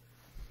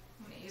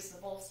 I'm going to use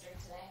the bolster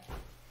today.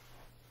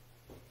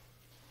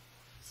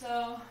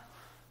 So,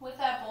 with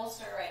that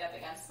bolster right up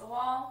against the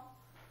wall,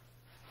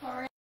 what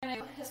we're going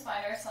to do is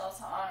find ourselves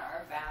on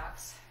our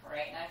backs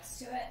right next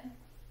to it.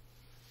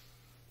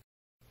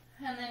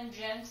 And then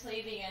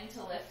gently begin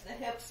to lift the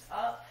hips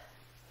up,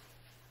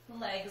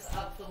 legs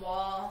up the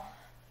wall,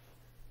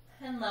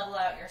 and level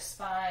out your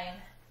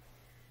spine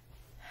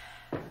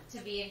to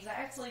be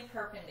exactly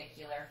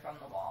perpendicular from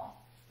the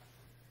wall.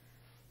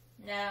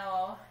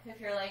 Now, if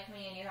you're like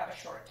me and you have a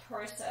short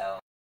torso,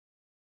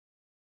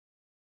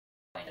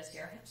 and just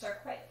your hips are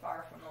quite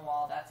far from the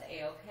wall, that's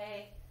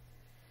a-okay.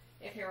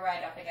 If you're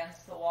right up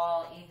against the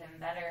wall, even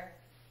better.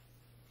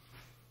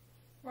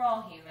 We're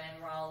all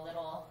human, we're all a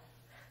little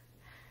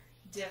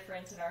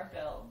different in our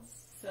builds,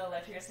 so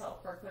let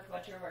yourself work with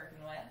what you're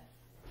working with.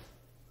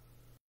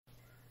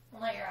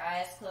 And let your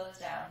eyes close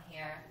down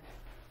here.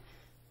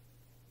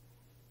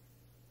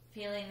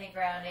 Feeling the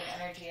grounding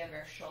energy of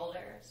your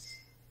shoulders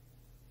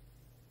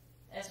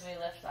as we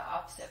lift the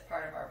opposite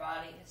part of our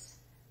bodies.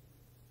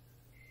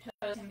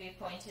 Toes can be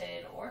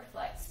pointed or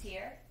flexed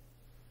here.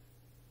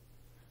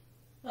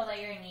 But let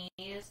your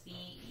knees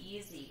be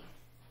easy.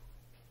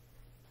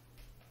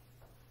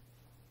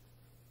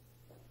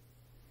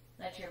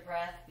 Let your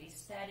breath be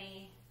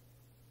steady.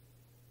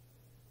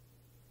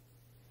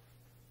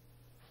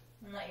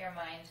 And let your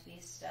mind be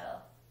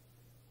still.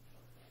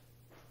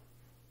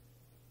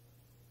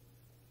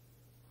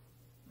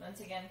 Once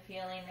again,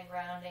 feeling the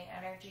grounding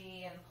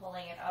energy and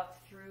pulling it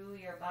up through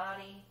your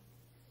body.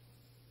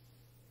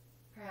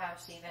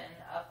 Perhaps even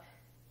up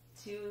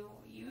to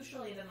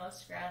usually the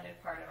most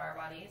grounded part of our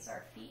bodies,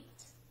 our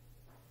feet,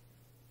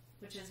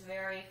 which is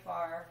very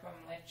far from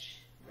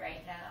which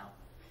right now.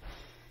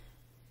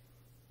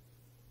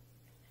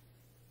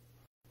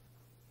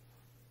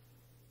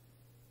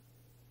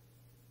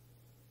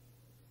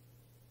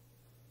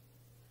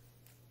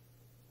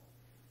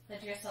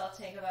 Let yourself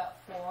take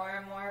about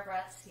 4 more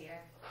breaths here.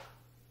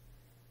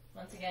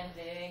 Once again,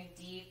 big,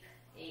 deep,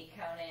 8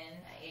 count in,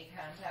 8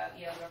 count out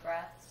yoga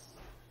breaths.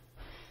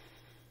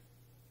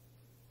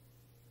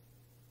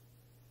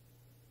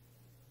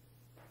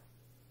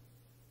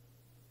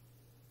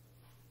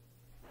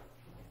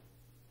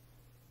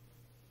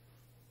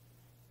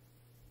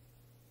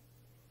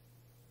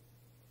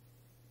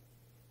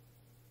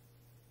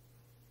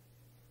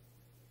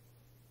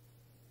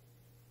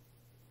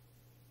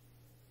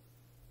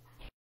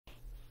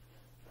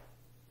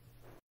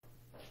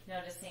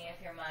 Noticing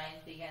if your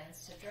mind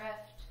begins to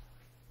drift.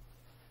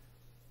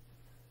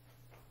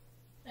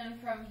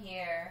 And from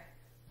here,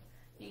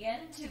 begin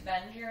to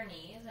bend your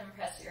knees and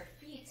press your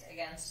feet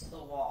against the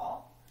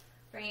wall,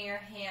 bringing your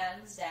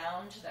hands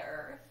down to the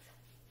earth.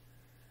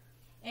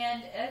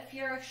 And if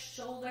your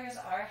shoulders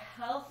are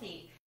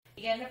healthy,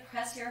 begin to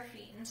press your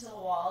feet into the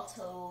wall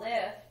to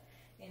lift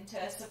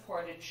into a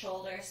supported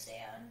shoulder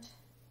stand.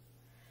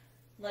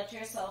 Let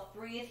yourself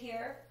breathe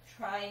here,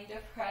 trying to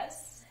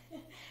press.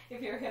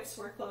 If your hips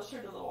were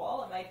closer to the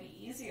wall, it might be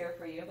easier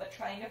for you, but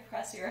trying to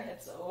press your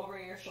hips over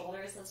your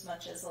shoulders as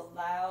much as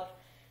allowed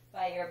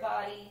by your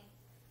body.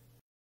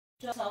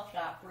 Yourself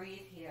not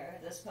breathe here.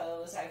 This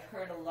pose, I've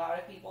heard a lot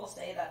of people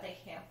say that they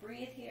can't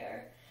breathe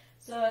here.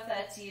 So if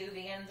that's you,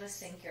 begin to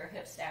sink your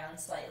hips down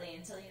slightly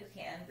until you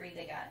can breathe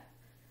again.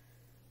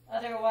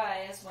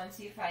 Otherwise, once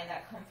you find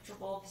that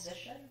comfortable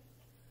position,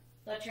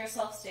 let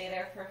yourself stay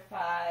there for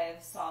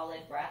 5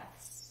 solid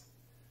breaths.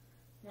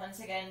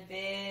 Once again,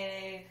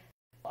 big,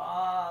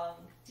 long,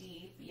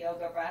 deep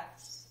yoga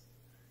breaths.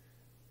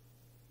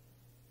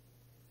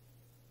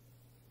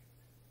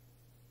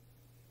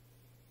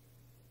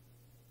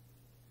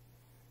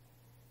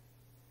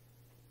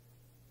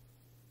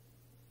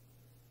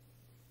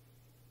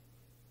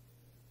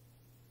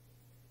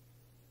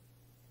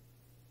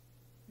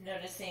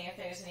 Noticing if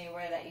there's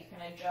anywhere that you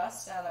can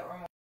adjust now that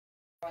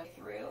we're moving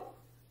through.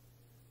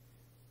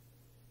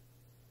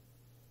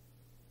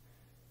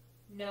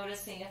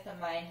 Noticing if the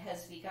mind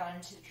has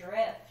begun to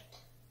drift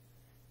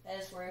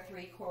as we're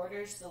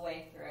 3/4 the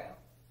way through.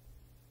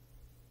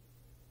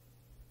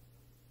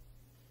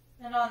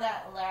 And on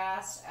that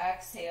last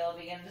exhale,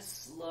 begin to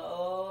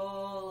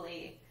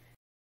slowly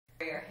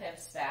bring your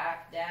hips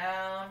back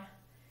down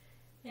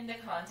into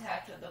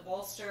contact with the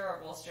bolster or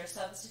bolster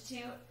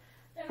substitute.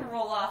 Then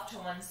roll off to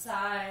one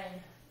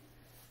side.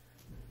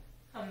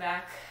 Come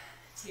back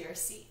to your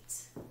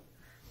seat.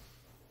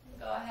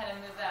 Go ahead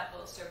and move that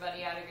bolster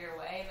buddy out of your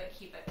way, but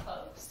keep it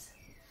close.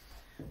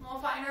 We'll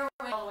find our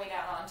way all the way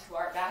down onto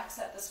our backs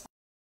at this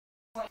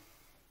point.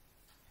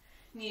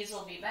 Knees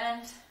will be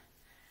bent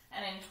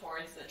and in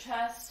towards the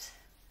chest.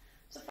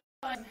 So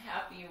find some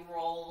happy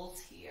rolls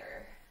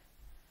here.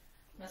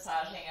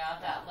 Massaging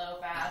out that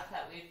low back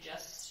that we've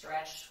just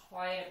stretched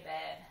quite a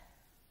bit.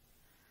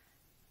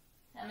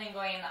 And then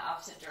going in the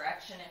opposite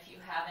direction if you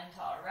haven't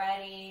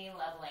already,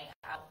 leveling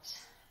out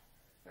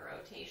the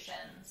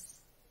rotations.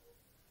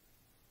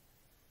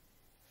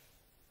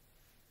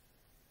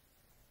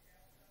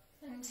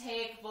 And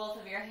take both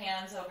of your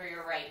hands over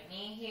your right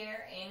knee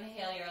here.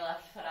 Inhale your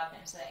left foot up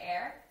into the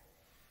air.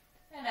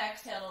 And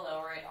exhale to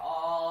lower it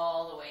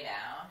all the way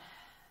down.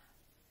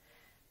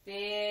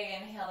 Big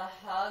inhale to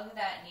hug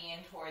that knee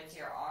in towards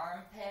your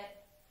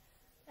armpit.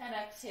 And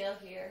exhale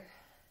here.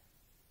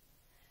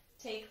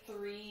 Take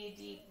 3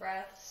 deep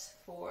breaths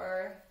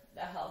for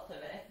the health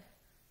of it.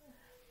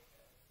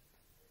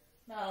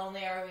 Not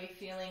only are we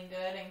feeling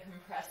good and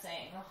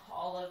compressing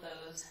all of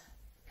those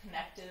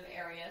connective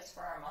areas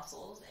for our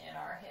muscles in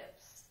our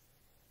hips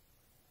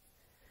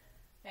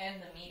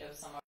and the meat of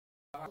some of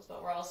our muscles,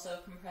 but we're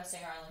also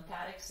compressing our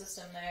lymphatic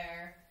system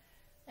there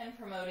and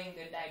promoting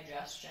good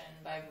digestion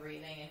by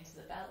breathing into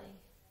the belly.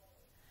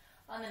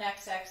 On the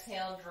next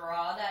exhale,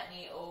 draw that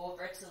knee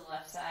over to the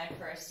left side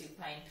for a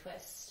supine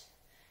twist.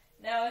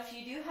 Now, if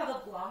you do have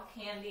a block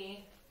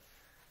handy,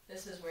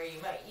 this is where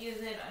you might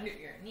use it under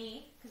your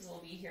knee, because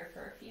we'll be here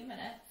for a few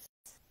minutes.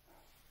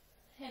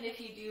 And if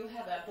you do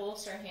have that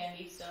bolster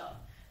handy still,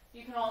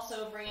 you can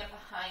also bring it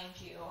behind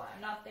you. I'm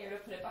not there to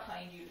put it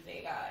behind you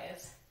today,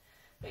 guys,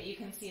 but you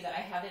can see that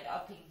I have it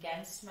up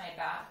against my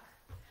back.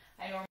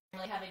 I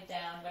normally have it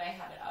down, but I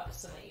have it up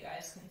so that you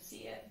guys can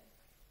see it.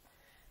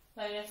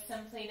 But it's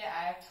simply to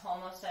act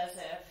almost as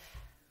if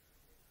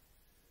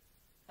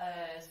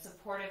a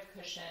supportive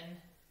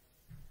cushion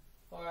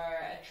or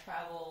a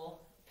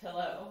travel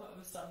pillow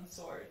of some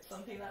sort,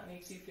 something that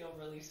makes you feel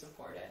really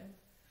supported.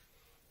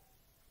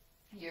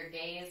 Your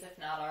gaze, if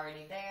not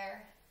already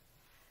there,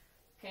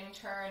 can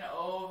turn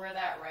over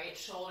that right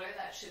shoulder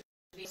that should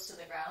be close to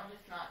the ground,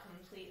 if not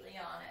completely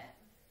on it.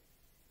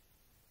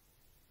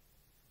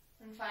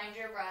 And find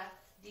your breath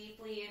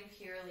deeply and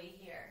purely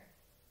here.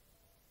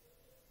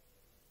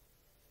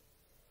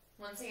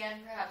 Once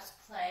again, perhaps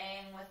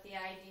playing with the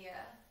idea,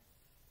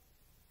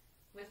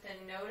 with the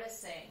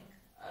noticing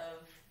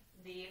of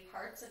the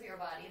parts of your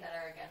body that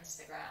are against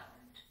the ground.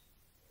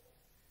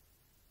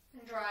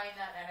 And drawing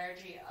that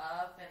energy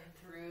up and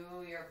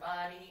through your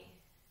body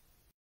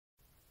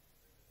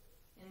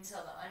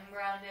until the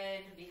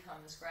ungrounded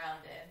becomes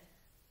grounded.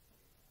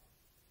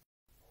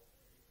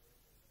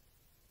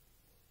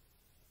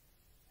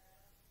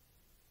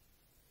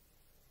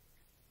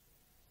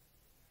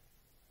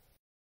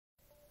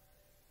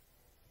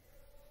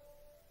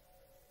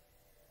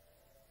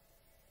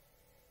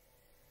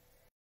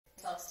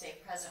 Stay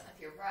present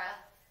with your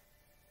breath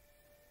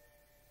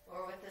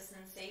or with the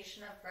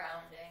sensation of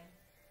grounding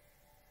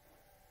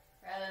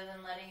rather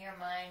than letting your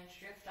mind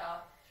drift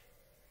off.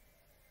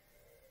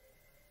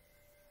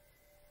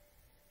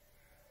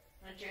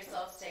 Let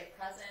yourself stay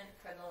present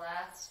for the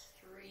last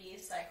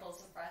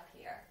cycles of breath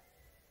here.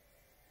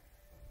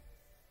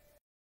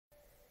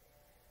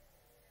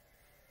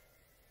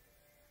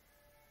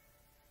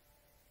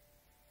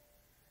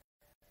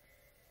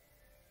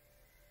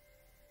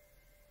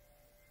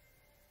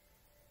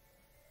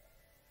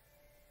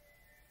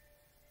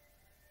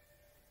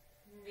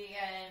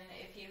 Begin,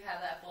 if you have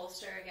that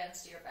bolster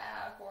against your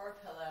back or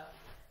a pillow,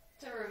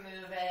 to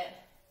remove it,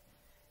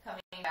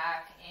 coming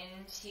back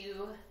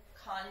into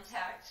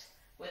contact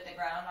with the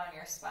ground on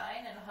your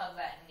spine, and hug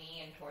that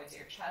knee in towards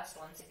your chest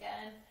once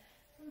again.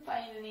 And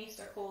find any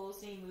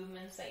circles, any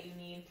movements that you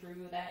need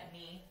through that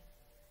knee.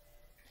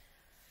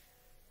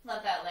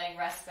 Let that leg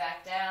rest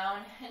back down,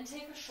 and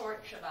take a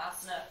short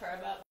shavasana for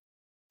about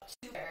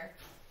 2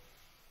 minutes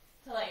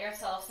to let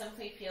yourself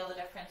simply feel the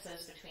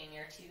differences between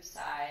your two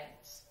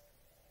sides.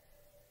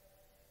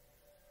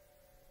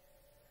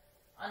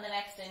 On the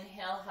next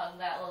inhale, hug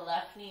that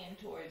left knee in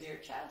towards your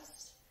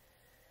chest.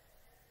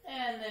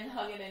 And then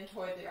hug it in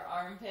towards your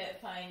armpit,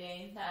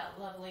 finding that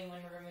lovely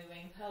when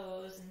removing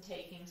pose and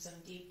taking some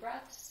deep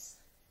breaths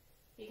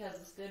because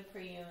it's good for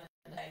you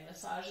and it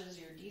massages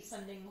your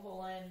descending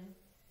colon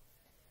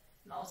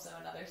and also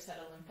another set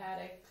of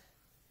lymphatic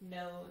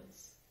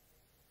nodes.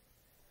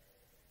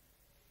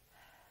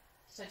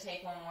 So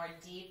take one more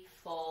deep,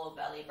 full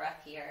belly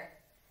breath here.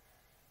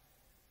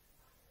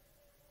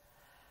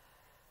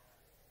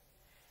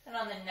 And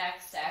on the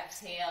next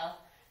exhale,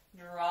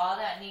 draw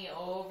that knee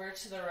over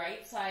to the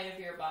right side of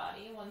your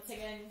body. Once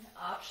again,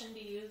 option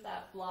to use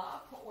that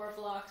block or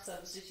block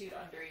substitute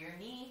under your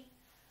knee.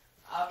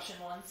 Option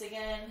once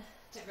again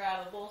to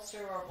grab a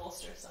bolster or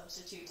bolster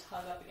substitute to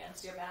hug up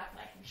against your back. And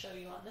I can show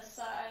you on this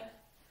side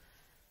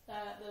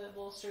that the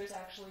bolster is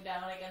actually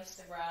down against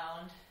the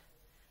ground.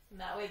 And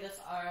that way this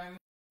arm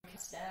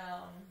comes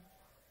down.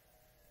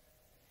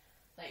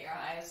 Let your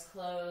eyes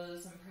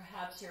close and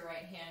perhaps your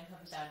right hand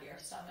comes down to your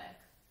stomach,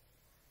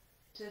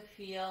 to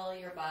feel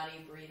your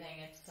body breathing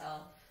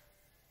itself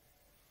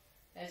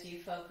as you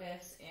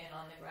focus in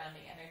on the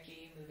grounding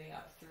energy moving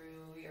up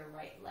through your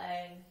right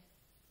leg,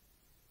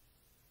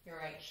 your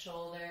right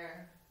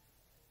shoulder,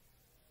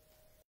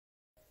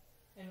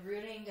 and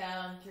rooting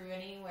down through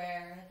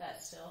anywhere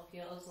that still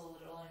feels a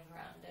little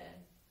ungrounded.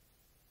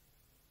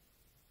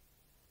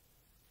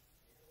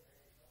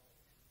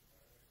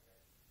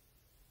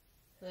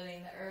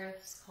 Letting the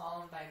earth's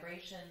calm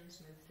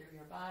vibrations move through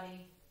your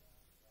body.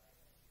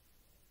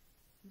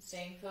 And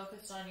staying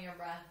focused on your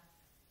breath.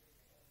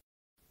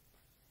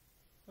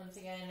 Once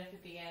again, if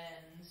it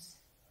begins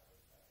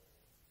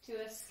to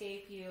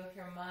escape you, if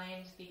your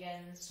mind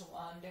begins to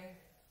wander,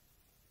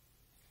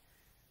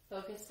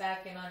 focus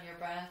back in on your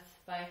breath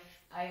by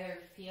either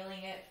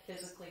feeling it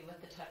physically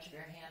with the touch of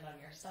your hand on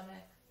your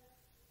stomach,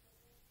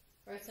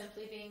 or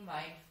simply being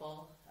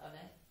mindful of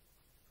it.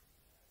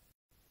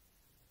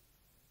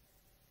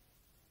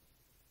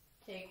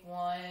 Take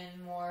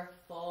one more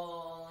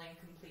full and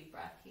complete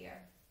breath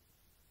here.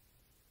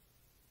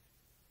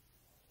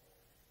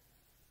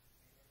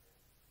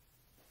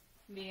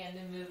 Begin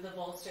to move the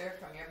bolster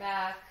from your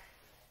back.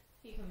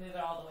 You can move it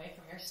all the way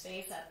from your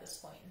space at this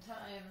point in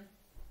time.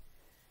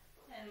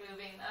 And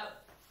moving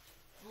that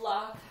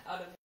block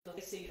out of the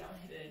way so you don't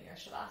hit it in your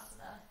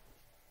shavasana.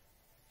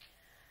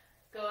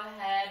 Go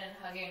ahead and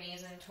hug your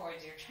knees in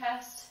towards your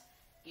chest.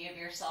 Give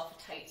yourself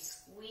a tight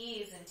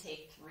squeeze and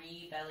take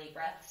 3 belly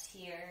breaths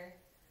here.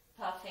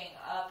 Puffing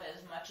up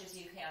as much as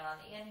you can on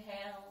the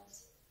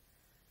inhales.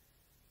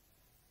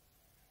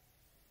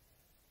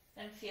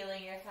 And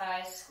feeling your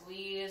thighs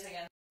squeeze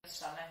against your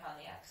stomach on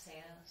the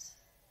exhales.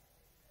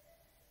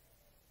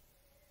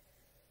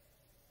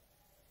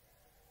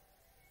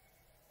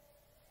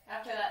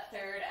 After that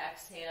third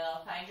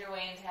exhale, find your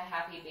way into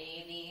happy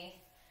baby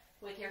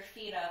with your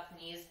feet up,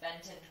 knees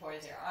bent in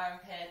towards your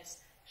armpits,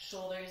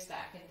 shoulders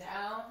back and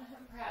down,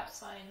 and perhaps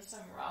find some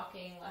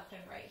rocking left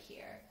and right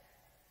here.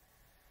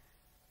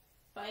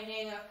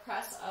 Finding a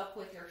press up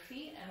with your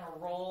feet and a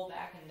roll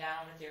back and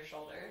down with your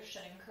shoulders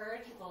should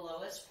encourage the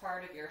lowest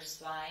part of your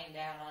spine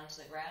down onto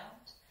the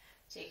ground,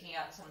 taking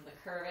out some of the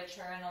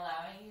curvature and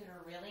allowing you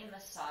to really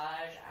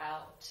massage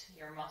out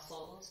your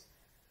muscles.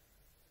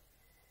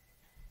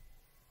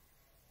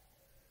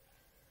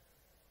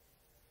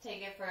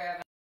 Take it for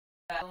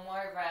about 2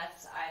 more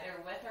breaths,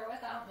 either with or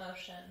without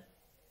motion.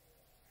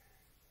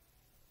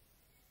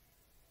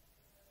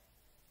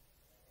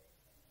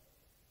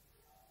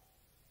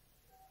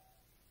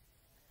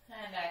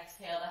 And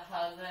exhale to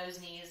hug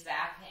those knees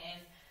back in.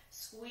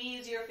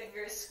 Squeeze your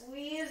fingers,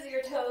 squeeze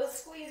your toes,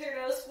 squeeze your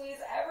nose, squeeze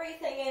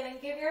everything in,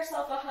 and give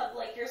yourself a hug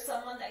like you're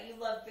someone that you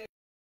love very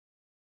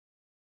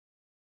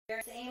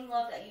much. Same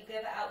love that you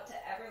give out to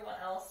everyone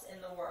else in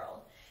the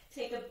world.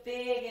 Take a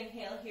big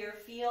inhale here.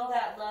 Feel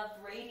that love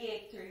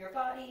radiate through your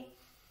body.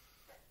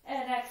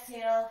 And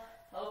exhale,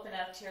 open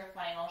up to your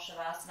final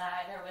shavasana,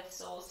 either with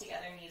soles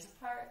together, knees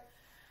apart,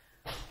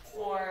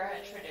 or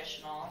a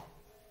traditional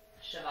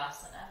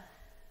shavasana.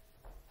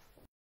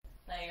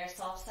 Let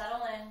yourself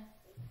settle in,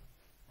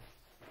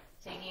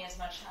 taking as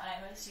much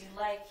time as you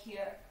like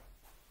here.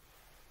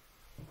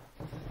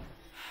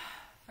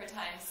 For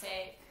time's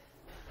sake,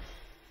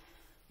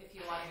 If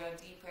you want to go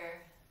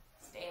deeper,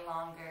 stay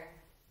longer,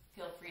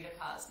 feel free to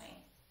pause me.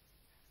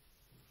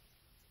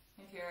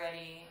 If you're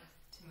ready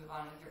to move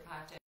on with your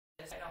practice,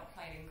 I don't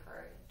quite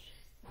encourage.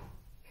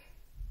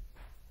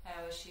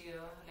 I wish you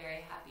a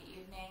very happy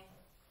evening.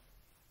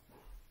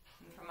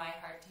 And from my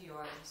heart to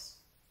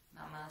yours,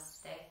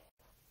 Namaste.